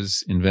 LSD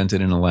was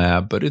invented in a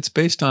lab, but it's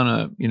based on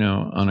a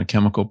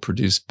chemical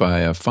produced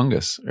by a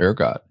fungus,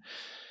 ergot.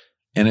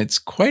 And it's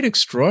quite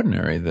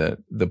extraordinary that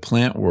the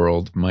plant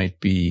world might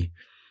be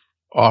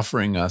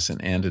offering us an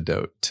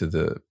antidote to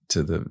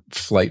the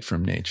flight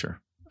from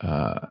nature.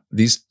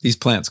 These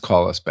plants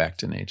call us back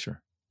to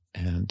nature,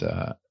 and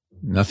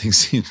nothing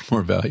seems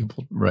more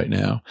valuable right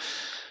now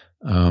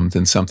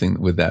than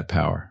something with that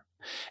power.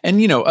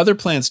 And other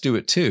plants do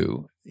it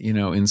too.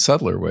 In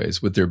subtler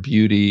ways with their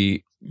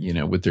beauty,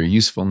 with their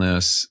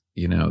usefulness.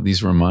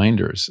 These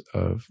reminders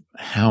of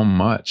how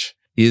much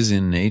is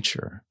in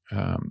nature,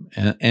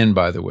 and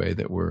by the way,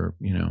 that we're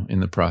in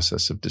the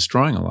process of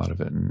destroying a lot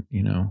of it, and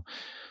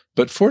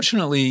But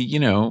fortunately,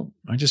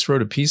 I just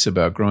wrote a piece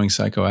about growing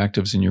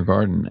psychoactives in your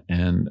garden,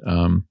 and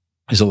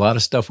there's a lot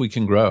of stuff we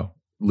can grow,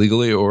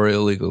 legally or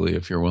illegally,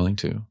 if you're willing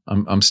to.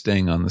 I'm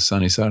staying on the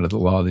sunny side of the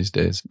law these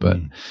days, but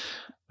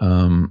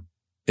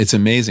it's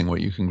amazing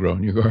what you can grow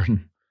in your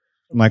garden.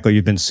 Michael,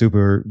 you've been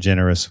super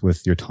generous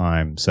with your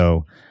time,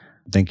 so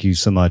thank you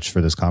so much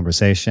for this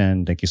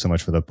conversation. Thank you so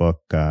much for the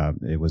book.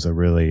 It was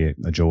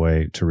a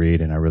joy to read,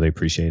 and I really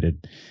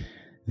appreciated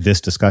this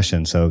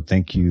discussion. So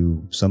thank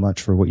you so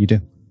much for what you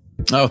do.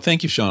 Oh,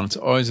 thank you, Sean. It's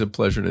always a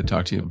pleasure to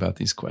talk to you about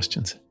these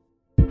questions.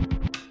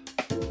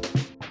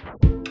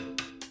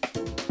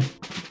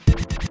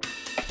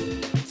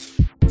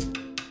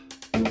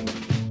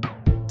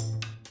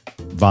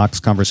 Vox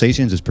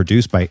Conversations is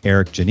produced by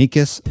Eric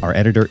Janikis. Our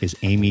editor is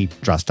Amy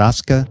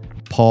Drozdowska.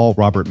 Paul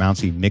Robert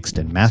Mounsey mixed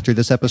and mastered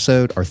this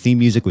episode. Our theme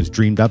music was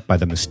dreamed up by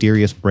the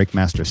mysterious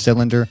Breakmaster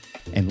Cylinder.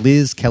 And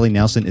Liz Kelly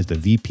Nelson is the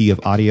VP of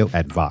Audio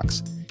at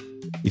Vox.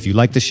 If you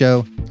like the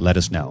show, let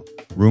us know.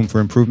 Room for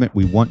improvement,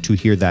 we want to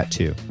hear that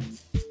too.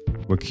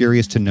 We're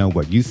curious to know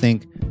what you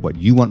think, what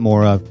you want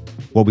more of,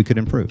 what we could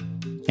improve.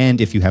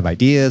 And if you have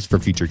ideas for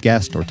future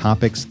guests or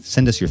topics,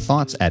 send us your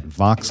thoughts at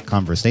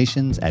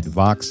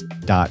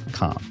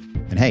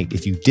voxconversations@vox.com. And hey,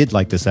 if you did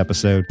like this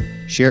episode,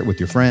 share it with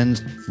your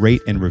friends,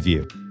 rate and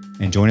review.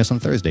 and join us on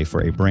Thursday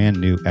for a brand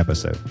new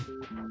episode.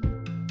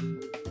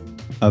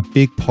 A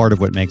big part of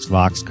what makes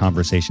Vox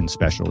Conversation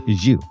special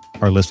is you,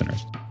 our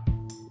listeners.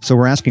 So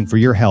we're asking for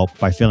your help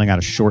by filling out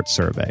a short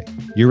survey.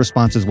 Your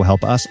responses will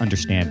help us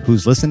understand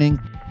who's listening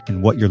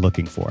and what you're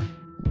looking for.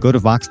 Go to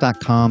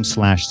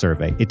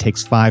vox.com/survey. It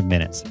takes 5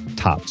 minutes,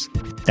 tops.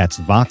 That's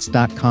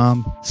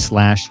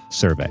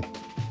vox.com/survey.